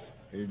 Holiness.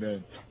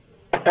 Amen.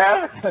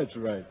 Huh? That's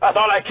right. That's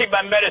all I keep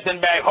my medicine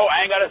bag. Oh,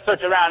 I ain't got to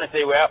search around and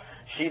say, well,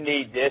 she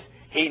needs this,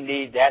 he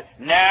needs that.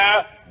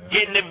 Now,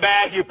 get in the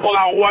bag, you pull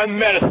out one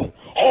medicine.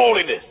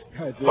 Holiness.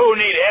 Who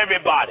need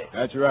everybody?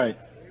 That's right.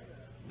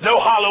 No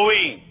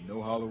Halloween.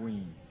 No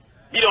Halloween.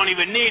 You don't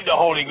even need the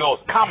Holy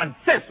Ghost. Common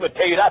sense would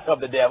tell you that's of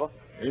the devil.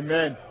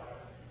 Amen.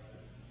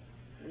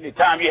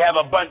 Anytime you have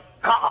a bunch,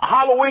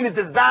 Halloween is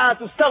designed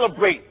to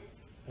celebrate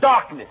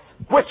darkness,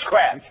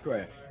 witchcraft.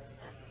 Witchcraft.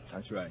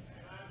 That's right.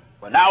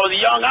 When I was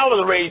young, I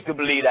was raised to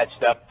believe that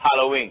stuff,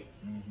 Halloween.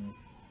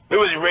 We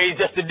was raised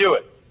just to do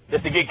it,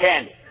 just to get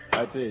candy.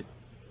 That's it.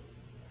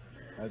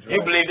 That's right.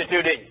 You believed it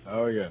too, didn't you?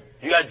 Oh, yeah.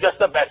 You got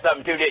dressed up as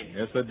something too, didn't you?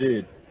 Yes, I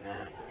did.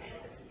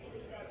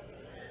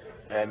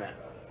 Amen.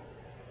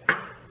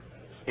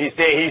 He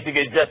said he used to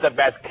get dressed up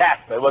as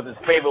Casper. It was his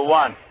favorite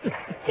one.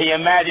 Can you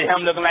imagine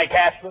him looking like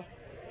Casper?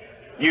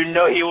 You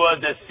know he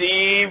was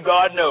deceived,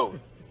 God knows.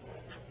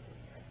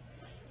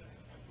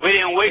 We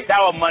didn't waste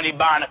our money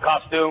buying a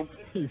costume.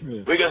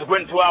 We just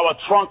went to our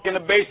trunk in the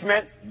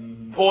basement,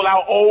 pulled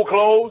out old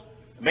clothes,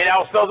 made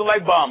ourselves look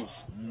like bums.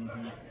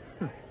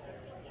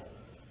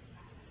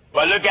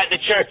 But look at the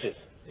churches.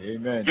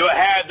 Amen. You'll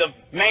have the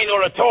main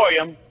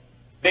auditorium,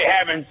 they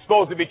having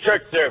supposed to be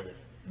church service.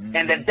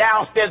 And the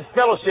downstairs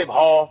fellowship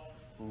hall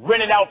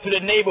rented out to the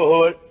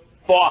neighborhood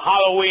for a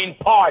Halloween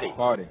party.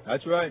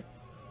 That's right.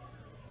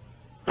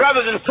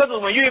 Brothers and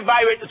sisters, when you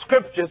evaluate the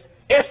scriptures,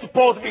 it's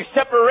supposed to be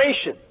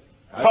separation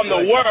from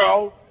the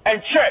world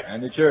and church.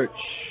 And the church.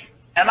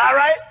 Am I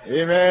right?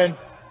 Amen.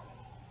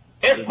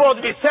 It's supposed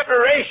to be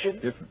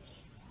separation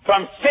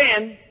from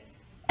sin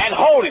and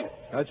holiness.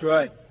 That's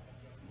right.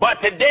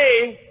 But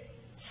today,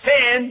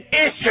 sin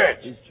is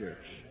church. Is church.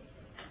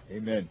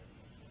 Amen.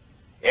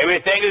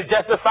 Everything is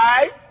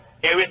justified.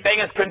 Everything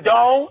is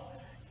condoned.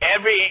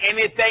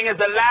 Anything is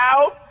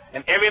allowed.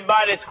 And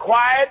everybody's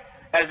quiet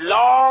as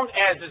long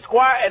as it's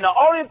quiet. And the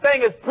only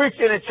thing is preached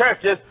in the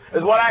churches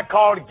is what I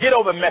call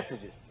get-over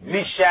messages.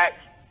 Meshach,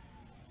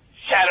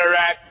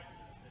 Shadrach,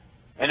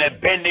 and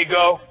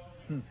Abednego.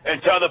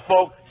 And tell the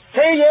folk,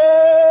 say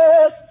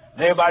yes.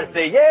 And everybody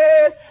say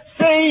yes.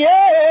 Say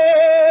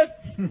yes.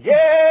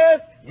 Yes.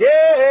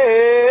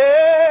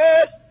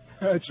 Yes.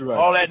 That's right.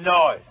 All that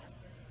noise.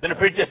 Then the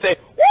preacher say,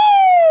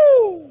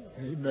 woo!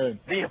 Amen.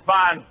 Then you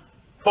find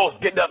folks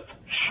getting up.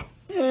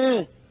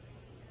 Then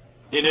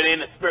they're in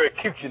the spirit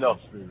cute, you know.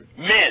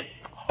 Men.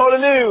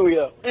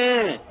 Hallelujah.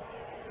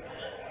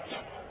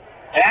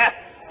 Yeah?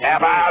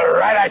 Am I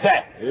right, I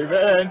say?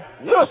 Amen.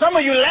 You know, some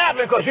of you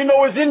laughing because you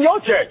know it's in your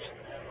church.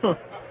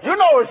 You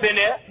know it's in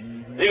there.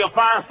 You can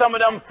find some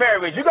of them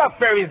fairies. You got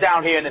fairies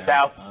down here in this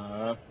house.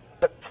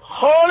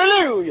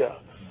 Hallelujah.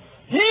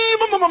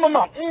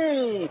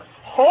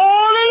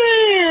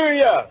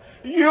 Hallelujah.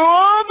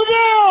 You're the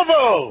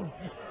devil.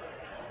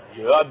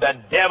 You're the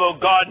devil,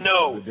 God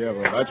knows. The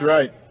devil. That's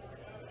right.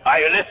 Are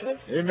you listening?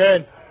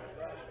 Amen.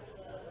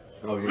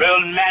 A real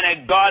man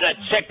of God to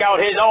check out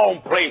his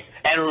own place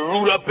and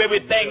root up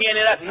everything in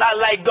it that's not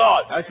like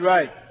God. That's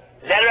right.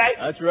 Is that right?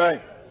 That's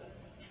right.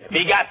 If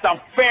he got some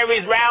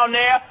fairies round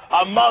there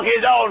among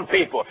his own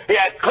people, he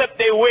has clipped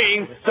their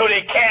wings so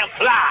they can't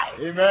fly.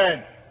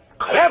 Amen.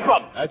 Clip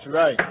them. That's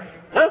right.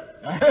 Huh?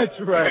 That's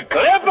right.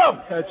 Clip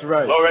them. That's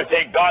right. Glory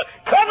to God.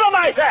 Clip them,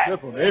 I say.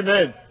 Clip them.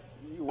 Amen.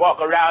 You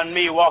walk around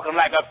me walking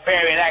like a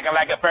fairy and acting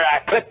like a fairy, I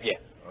clip you.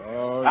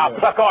 Oh, I'll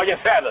pluck all your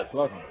feathers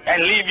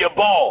and leave you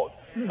bald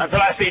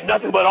until I see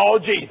nothing but all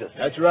Jesus.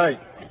 That's right.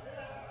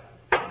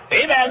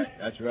 Amen.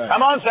 That's right.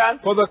 Come on, son.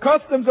 For the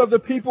customs of the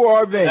people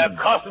are vain. The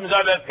customs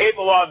of the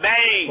people are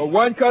vain. For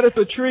one cutteth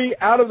a tree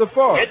out of the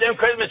forest. Get them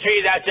Christmas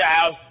trees out your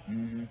house.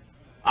 I'm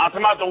talking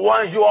about the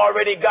ones you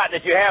already got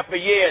that you have for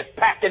years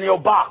packed in your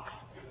box.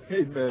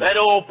 Amen. That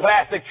old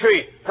plastic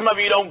tree. Some of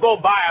you don't go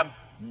buy them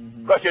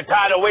because you're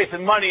tired of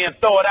wasting money and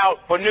throw it out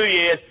for New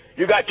Year's.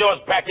 You got yours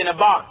packed in a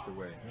box.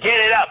 Get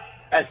it up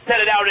and set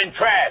it out in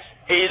trash,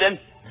 heathen.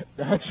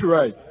 That's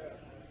right.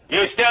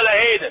 You're still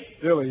a heathen.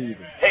 Still a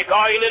heathen. Take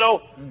all your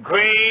little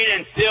green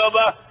and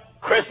silver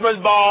Christmas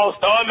balls,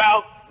 throw them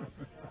out.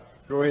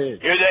 Go ahead.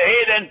 You're the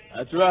heathen.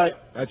 That's right.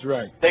 That's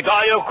right. Take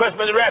all your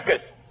Christmas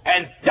records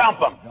and dump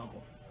them.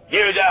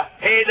 You're the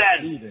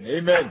heathen. Heathen.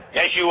 Amen.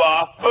 Yes, you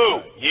are.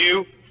 Who?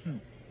 You.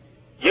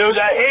 You're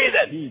the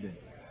heathen. Heathen.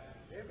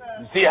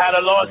 You see how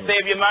the Lord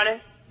saved you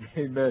money?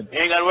 Amen. You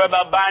ain't got to worry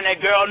about buying that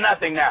girl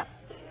nothing now.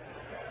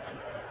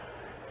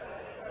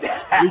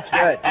 Reach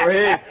that. Go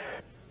ahead.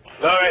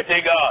 Glory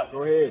to God.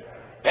 Go ahead.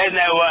 Isn't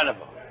that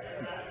wonderful?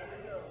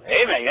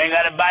 Amen. You ain't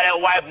got to buy that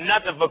wife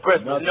nothing for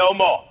Christmas no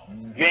more.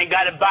 You ain't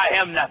got to buy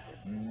him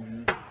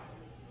nothing.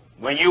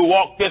 When you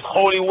walk this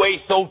holy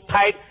way so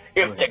tight,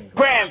 if the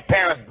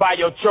grandparents buy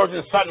your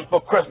children something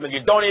for Christmas,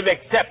 you don't even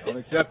accept it. Don't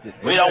accept it.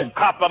 We don't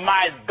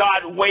compromise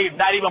God's ways,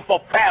 not even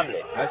for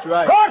family. That's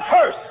right. God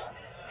first.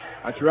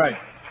 That's right.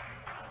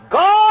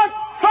 God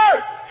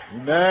first.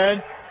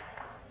 Amen.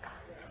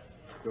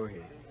 Go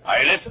ahead. Are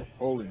you listening?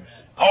 Holiness.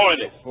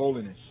 Holiness.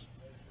 Holiness.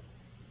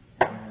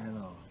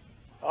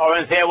 Oh,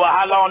 and say, well,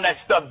 how long that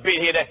stuff been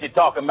here that you're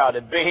talking about?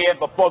 It been here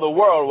before the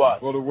world was.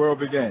 Before the world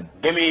began.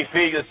 Give me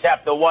Ephesians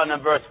chapter 1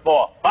 and verse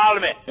 4. Follow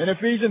me. In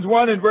Ephesians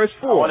 1 and verse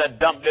 4. I want to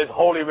dump this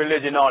holy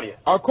religion on you.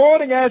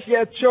 According as he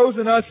hath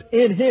chosen us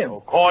in him.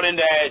 According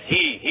to as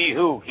he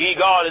who? He,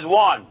 God, is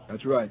one.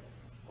 That's right.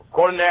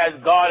 According to as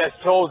God has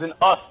chosen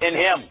us in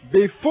him.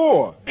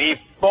 Before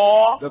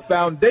the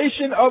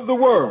foundation of the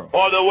world.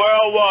 For the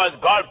world was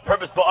God's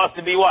purpose for us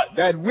to be what?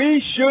 That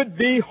we should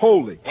be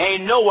holy.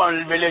 Ain't no one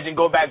in religion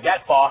go back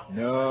that far.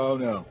 No,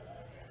 no.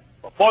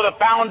 Before the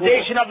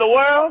foundation of the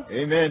world?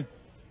 Amen.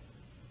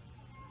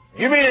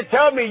 You mean to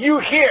tell me you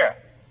here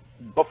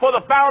before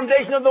the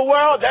foundation of the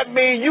world? That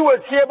means you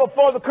was here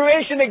before the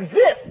creation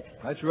exists.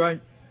 That's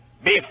right.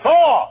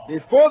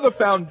 Before the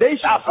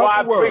foundation That's of the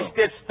why world. I preach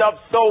this stuff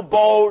so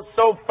bold,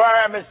 so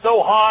firm, and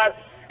so hard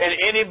in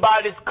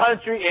anybody's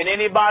country, in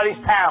anybody's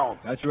town.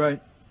 That's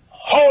right.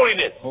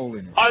 Holiness.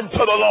 Holiness. Unto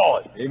the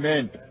Lord.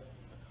 Amen.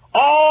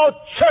 All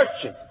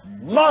churches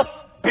must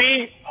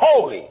be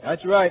holy.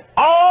 That's right.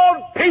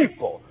 All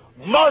people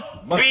must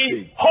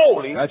be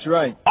holy. That's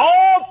right.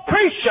 All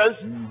preachers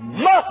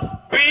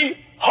must be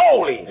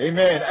holy.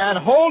 Amen. And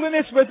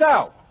holiness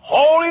without.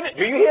 Holiness.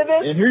 Do you hear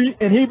this?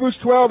 In Hebrews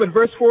 12 and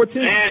verse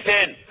 14.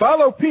 Listen.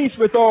 Follow peace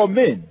with all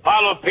men.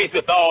 Follow peace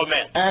with all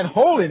men. And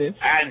holiness.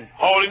 And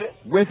holiness.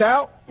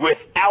 Without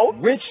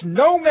which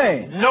no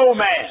man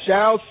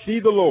shall see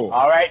the Lord.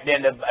 All right,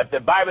 then if the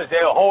Bible says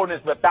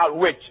holiness without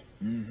which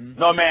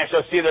no man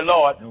shall see the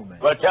Lord,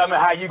 well, tell me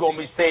how you going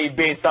to be saved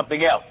being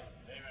something else.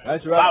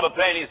 That's right. Bible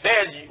plainly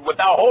says,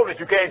 without holiness,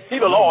 you can't see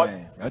the Lord.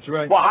 Amen. That's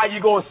right. Well, how you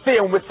going to see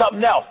him with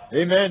something else?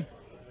 Amen.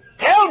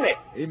 Tell me.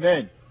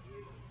 Amen.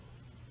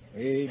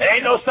 Amen. There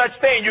ain't no such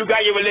thing. You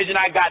got your religion,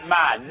 I got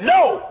mine.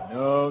 No.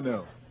 No,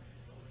 no.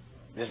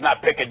 It's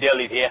not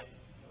Piccadilly here.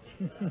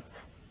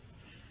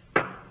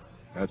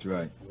 That's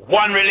right.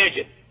 One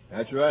religion.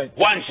 That's right.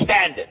 One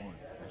standard.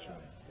 That's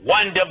right.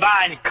 One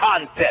divine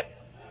concept.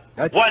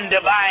 That's One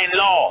divine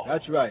law.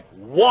 That's right.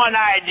 One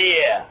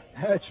idea.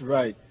 That's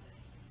right.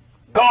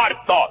 God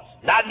thoughts,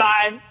 not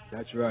mine.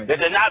 That's right. This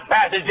is not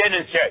Pastor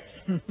Jennings'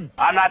 church.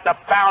 I'm not the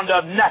founder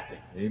of nothing.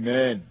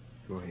 Amen.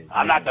 Go ahead.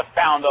 I'm not the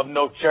founder of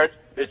no church.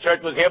 The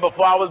church was here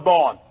before I was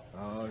born.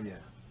 Oh, yeah.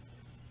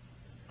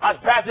 That's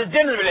Pastor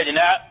Jennings' religion.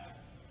 Now,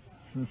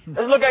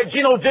 let's look at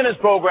Gino Jennings'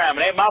 program.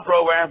 It ain't my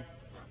program.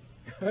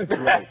 That's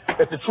right.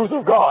 It's the truth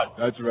of God.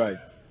 That's right.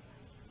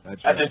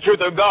 That's That's right. the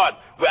truth of God.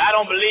 But I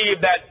don't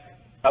believe that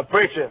a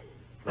preacher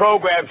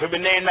program should be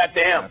named after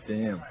him. After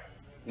him.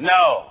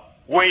 No.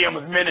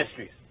 Williams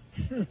Ministries.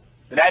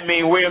 That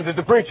means Williams is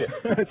the preacher.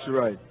 That's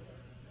right.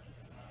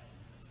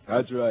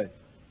 That's right.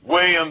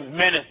 Williams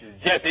Ministries.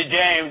 Jesse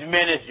James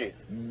Ministries.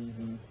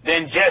 Mm-hmm.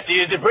 Then Jesse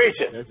is the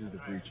preacher. This is the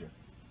preacher.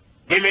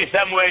 Give me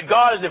something where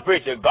God is the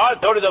preacher. God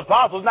told his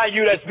apostles, not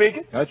you that's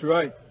speaking. That's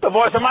right. The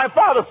voice of my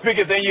Father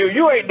speaketh in you.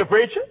 You ain't the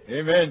preacher.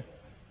 Amen.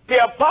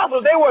 The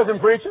apostles, they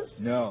wasn't preachers.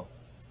 No.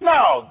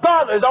 No,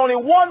 God is only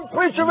one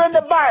preacher in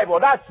the Bible.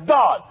 That's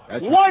God.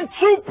 That's one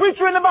true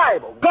preacher in the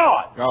Bible.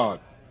 God. God.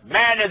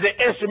 Man is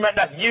an instrument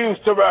that's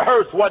used to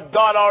rehearse what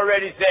God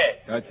already said.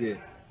 That's it.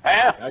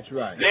 Huh? That's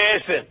right.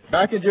 Listen.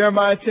 Back in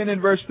Jeremiah 10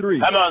 and verse 3.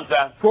 Come on,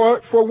 son.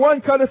 For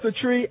one cutteth a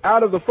tree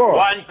out of the forest.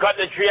 One cut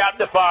the tree out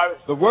the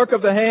forest. The work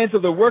of the hands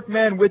of the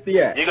workman with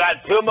the axe. You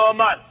got 2 more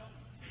months.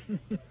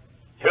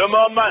 2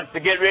 more months to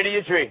get rid of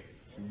your tree.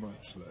 2 months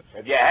left.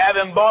 If you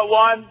haven't bought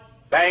one,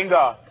 thank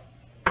God.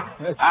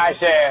 I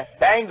say,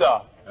 thank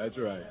God. That's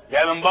right. You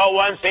haven't bought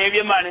one, save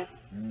your money.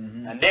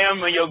 Mm-hmm. And then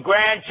when your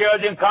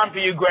grandchildren come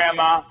to you,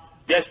 Grandma,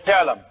 just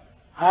tell them,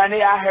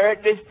 honey, I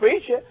heard this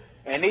preacher,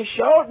 and he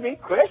showed me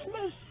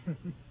Christmas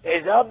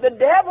is of the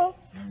devil.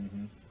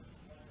 Mm-hmm.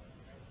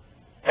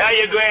 Tell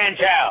your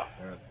grandchild.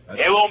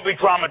 They won't be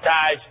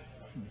traumatized.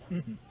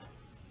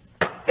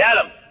 Tell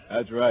them.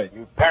 That's right.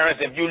 You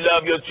parents, if you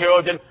love your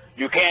children,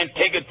 you can't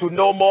take it to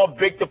no more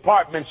big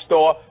department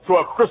store, to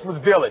a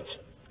Christmas village.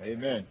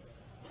 Amen.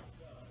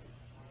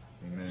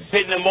 Amen.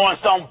 Sitting them on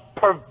some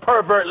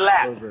pervert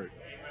lap. Pervert.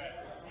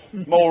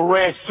 More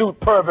red suit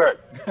pervert.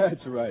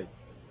 That's right.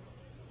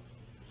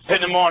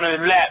 Sitting them on his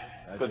lap.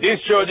 Because these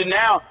children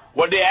now,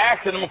 what they're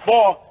asking him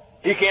for,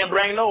 he can't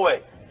bring no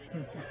way.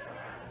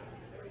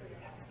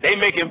 They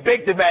making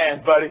big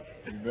demands, buddy.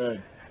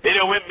 Amen. They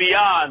done went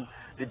beyond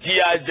the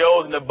G.I.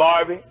 Joes and the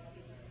Barbie.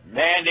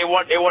 Man, they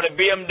want a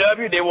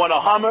BMW, they want a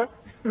Hummer,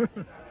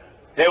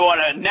 they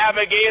want a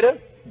Navigator.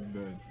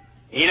 Amen.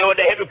 You know what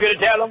the hypocrite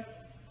tell them?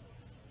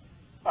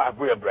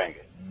 We'll bring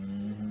it.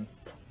 Mm-hmm.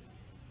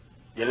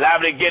 You're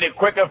liable to get it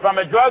quicker from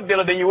a drug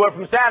dealer than you were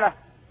from Santa.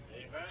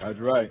 That's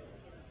right.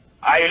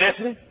 Are you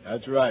listening?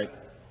 That's right.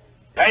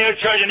 Tell your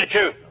children the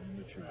truth.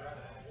 The truth.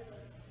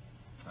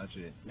 That's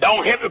it.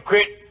 Don't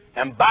hypocrite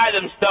and buy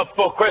them stuff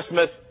for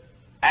Christmas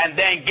and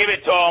then give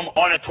it to them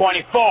on the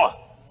 24th.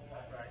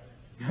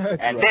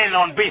 That's And right. then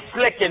on be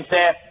slick and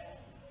say,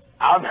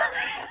 I'm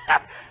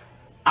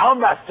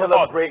not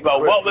celebrating.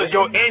 But what was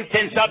your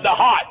intents of the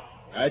heart?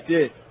 That's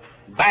it.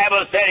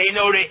 Bible said he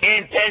knew the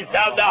intents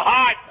of the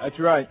heart. That's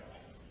right.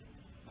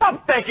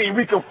 Stop thinking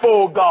we can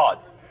fool God.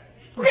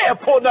 We can't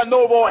pull nothing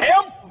over on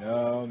him.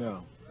 No,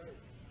 no.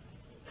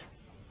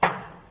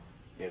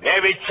 If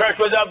every church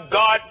was of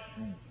God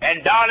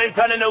and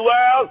Darlington in the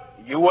world,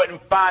 you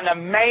wouldn't find a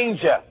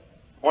manger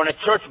on the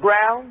church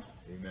grounds.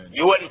 Amen.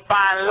 You wouldn't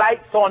find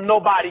lights on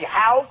nobody's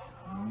house.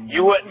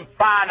 You wouldn't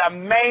find a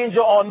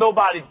manger on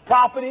nobody's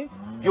property.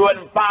 You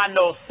wouldn't find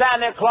no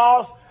Santa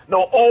Claus,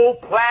 no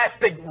old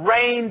plastic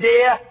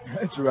reindeer.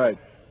 That's right.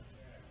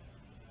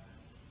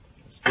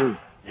 That's true.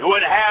 You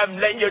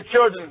wouldn't let your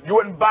children, you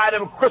wouldn't buy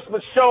them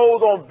Christmas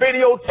shows on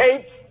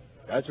videotapes.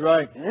 That's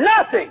right.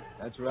 Nothing.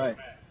 That's right.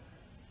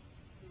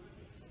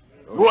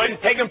 You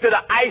wouldn't take them to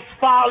the ice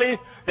follies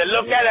to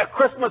look at a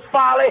Christmas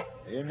folly.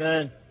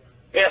 Amen.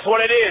 That's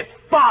what it is,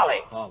 folly.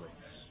 Folly.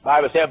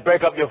 Bible said,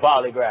 break up your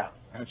folly ground.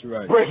 That's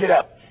right. Break it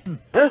up.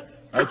 Huh?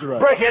 That's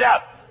right. Break it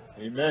up.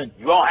 Amen.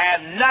 You won't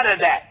have none of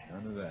that.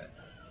 None of that.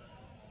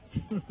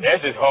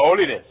 This is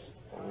holiness.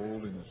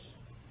 Holiness.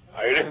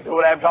 Are you listening to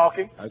what I'm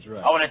talking? That's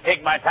right. I want to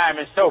take my time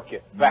and soak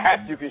you.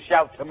 Perhaps you can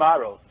shout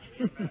tomorrow.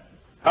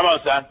 Come on,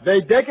 son.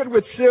 They deck it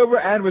with silver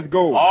and with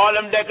gold. All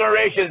them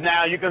decorations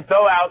now you can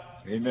throw out.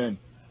 Amen.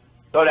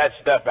 Throw that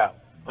stuff out.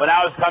 When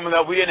I was coming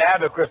up, we didn't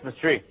have a Christmas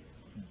tree.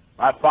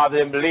 My father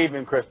didn't believe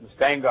in Christmas,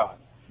 thank God.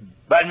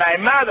 But my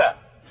mother,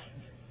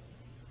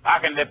 I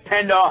can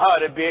depend on her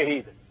to be a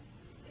heathen.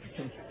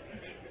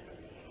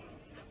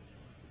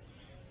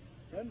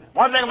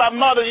 One thing about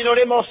mothers, you know,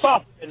 they're more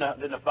soft than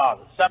the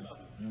fathers.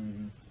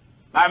 Mm-hmm.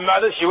 My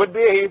mother, she would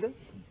be a heathen.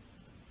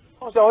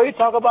 Oh, so he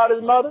talk about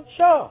his mother?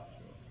 Sure.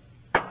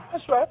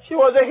 That's right. She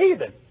was a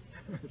heathen.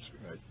 That's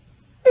right.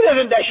 It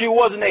isn't that she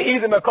wasn't a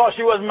heathen because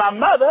she was my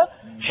mother.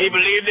 She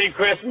believed in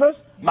Christmas.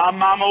 My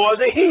mama was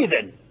a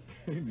heathen.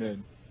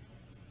 Amen.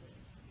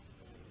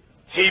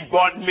 She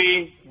brought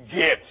me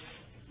gifts.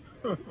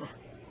 Amen.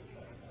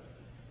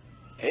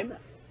 Amen.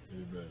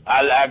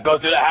 I go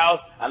to the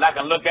house and I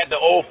can look at the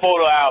old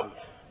photo albums.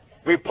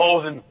 We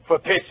posing for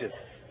pictures.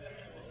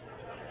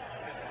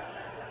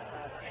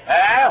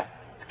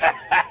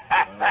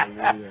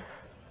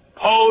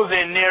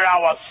 Posing near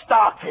our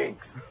stockings.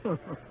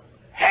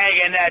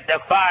 Hanging at the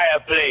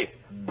fireplace.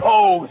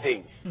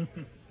 Posing.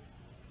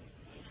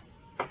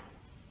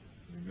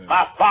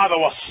 My father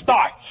was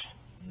starch.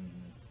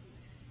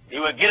 He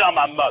would get on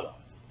my mother.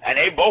 And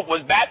they both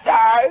was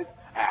baptized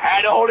and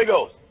had the Holy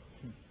Ghost.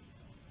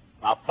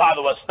 My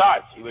father was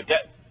starch. He would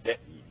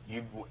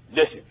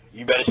listen,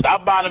 you better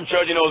stop buying them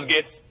children those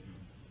gifts.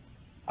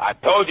 I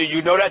told you,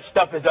 you know that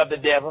stuff is of the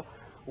devil.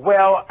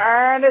 Well,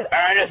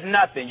 Ernest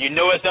nothing. You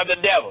know it's of the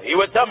devil. He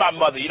would tell my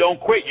mother, you don't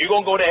quit, you're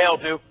going to go to hell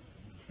too.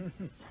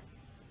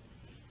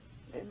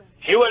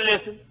 She would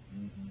listen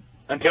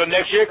until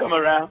next year come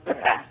around.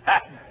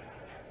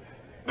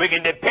 We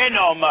can depend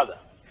on mother.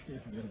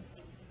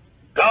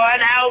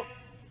 Going out,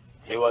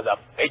 she was a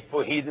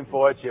faithful heathen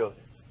for her children.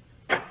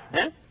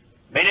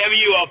 Many of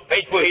you are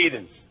faithful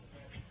heathens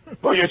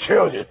for your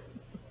children.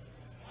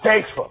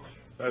 Faithful.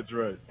 That's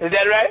right. Is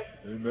that right?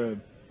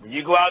 Amen. When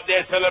you go out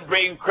there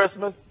celebrating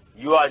Christmas,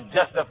 you are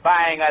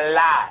justifying a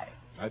lie.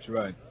 That's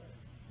right.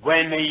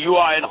 When you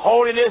are in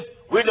holiness,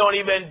 we don't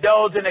even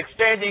indulge in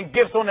exchanging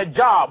gifts on the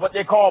job, what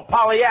they call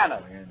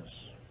Pollyanna.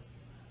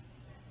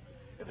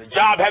 If the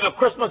job has a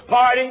Christmas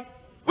party,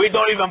 we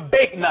don't even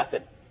bake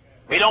nothing.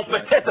 We don't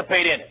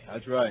participate in it.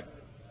 That's right.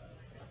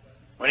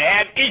 When they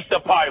have Easter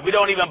party, we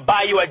don't even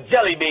buy you a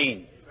jelly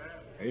bean.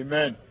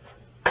 Amen.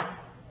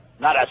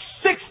 Not a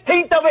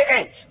 16th of an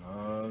inch.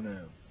 Oh,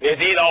 no.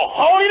 It's either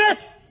holiness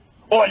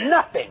or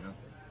nothing.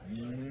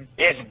 Mm-hmm.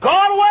 It's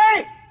God's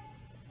way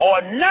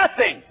or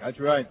nothing. That's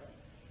right.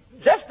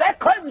 Just that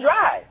cut and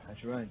dry.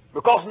 That's right.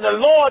 Because when the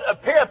Lord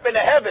appeareth in the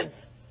heavens,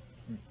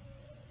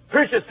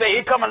 preachers say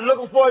he coming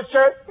looking for a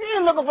church. He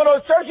ain't looking for no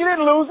church. You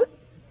didn't lose it.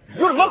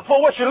 You look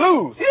for what you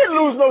lose. He didn't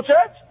lose no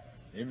church.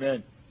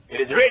 Amen.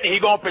 It is written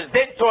he's going to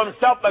present to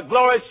himself a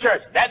glorious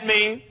church. That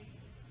means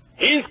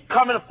he's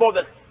coming for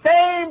the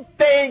same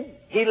thing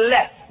he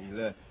left. He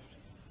left.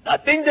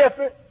 Nothing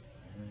different.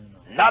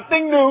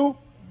 Nothing new.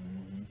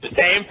 The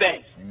same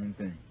thing. Same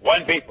thing.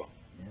 One people.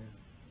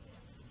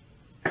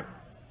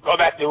 Go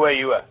back to where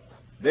you were.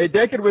 They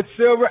deck it with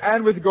silver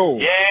and with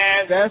gold.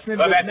 Yes. Fasten it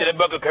Go with back to the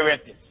book of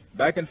Corinthians.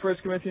 Back in 1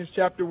 Corinthians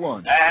chapter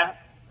 1.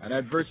 And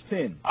at verse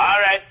 10. All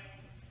right.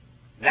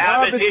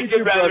 Now I beseech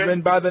you,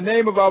 brethren, by the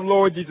name of our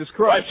Lord Jesus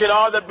Christ. What should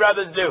all the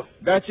brothers do?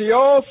 That ye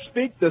all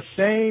speak the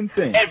same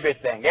thing.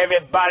 Everything.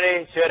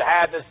 Everybody should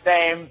have the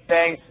same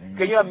thing.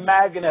 Can you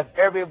imagine if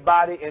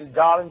everybody in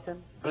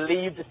Darlington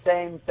believed the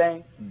same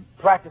thing,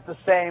 practiced the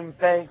same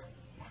thing,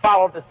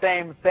 followed the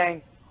same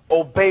thing,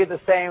 obeyed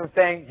the same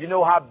thing? You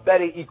know how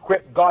better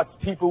equipped God's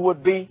people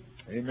would be?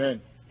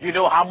 Amen. You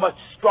know how much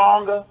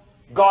stronger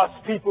God's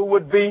people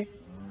would be?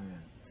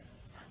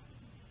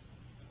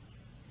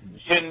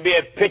 Shouldn't be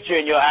a picture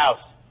in your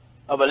house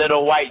of a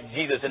little white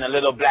Jesus and a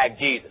little black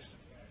Jesus.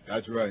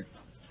 That's right. It's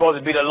supposed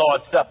to be the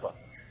Lord's Supper.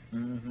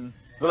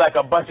 Look like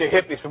a bunch of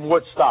hippies from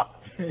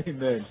Woodstock.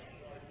 Amen.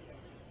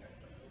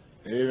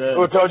 Amen.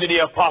 Who told you the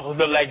apostles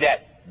looked like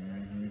that?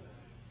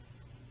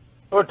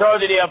 Who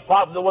told you the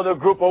apostles was a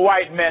group of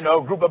white men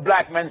or a group of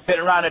black men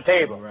sitting around a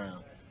table?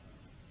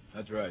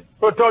 That's right.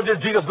 Who told you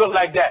Jesus looked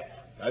like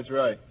that? That's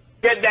right.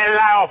 Get that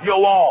lie off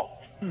your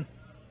wall.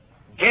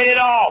 Get it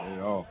off. Get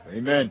it off.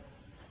 Amen.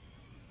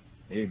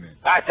 Amen.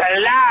 That's a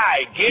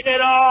lie. Get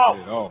it off.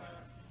 Get it off.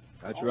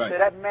 That's right. Say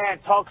that man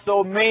talks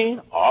so mean.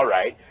 All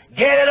right.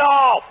 Get it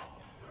off.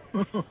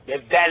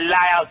 Get that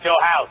lie out your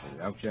house.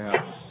 Out your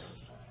house.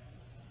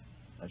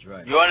 That's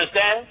right. You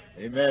understand?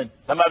 Amen.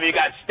 Some of you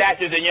got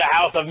statues in your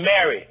house of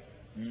Mary.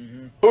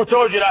 Who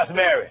told you that's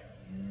Mary?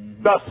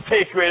 The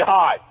Sacred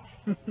Heart.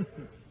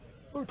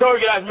 Who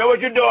told you that's Mary?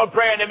 What you doing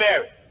praying to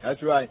Mary?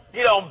 That's right.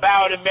 You don't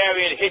bow to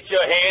Mary and hit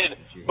your head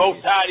and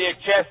both sides of your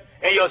chest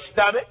and your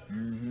stomach.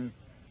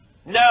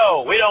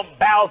 No, we don't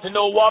bow to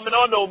no woman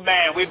or no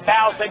man. We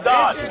bow to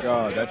God. To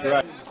God, that's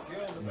right.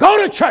 Go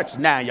to church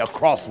now, you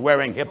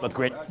cross-wearing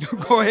hypocrite.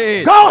 Go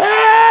ahead. Go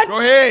ahead. Go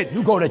ahead.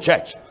 You go to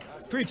church.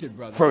 Preach it,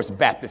 brother. First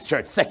Baptist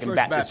Church, Second First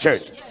Baptist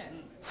Baptist. Church,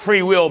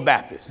 Free Will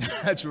Baptist.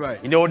 That's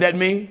right. You know what that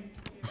means?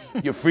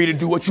 You're free to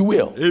do what you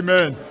will.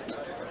 Amen.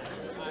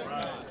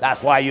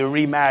 That's why you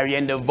remarry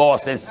and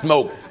divorce and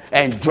smoke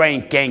and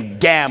drink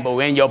and gamble,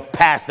 and your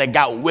pastor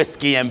got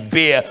whiskey and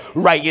beer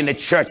right in the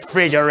church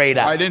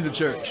refrigerator. Right in the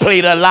church.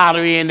 Play the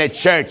lottery in the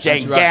church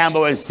and right.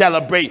 gamble and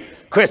celebrate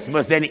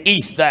Christmas and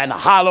Easter and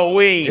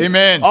Halloween.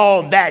 Amen.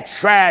 All that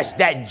trash,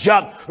 that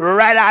junk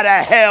right out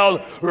of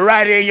hell,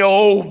 right in your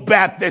old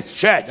Baptist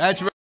church.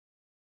 That's right.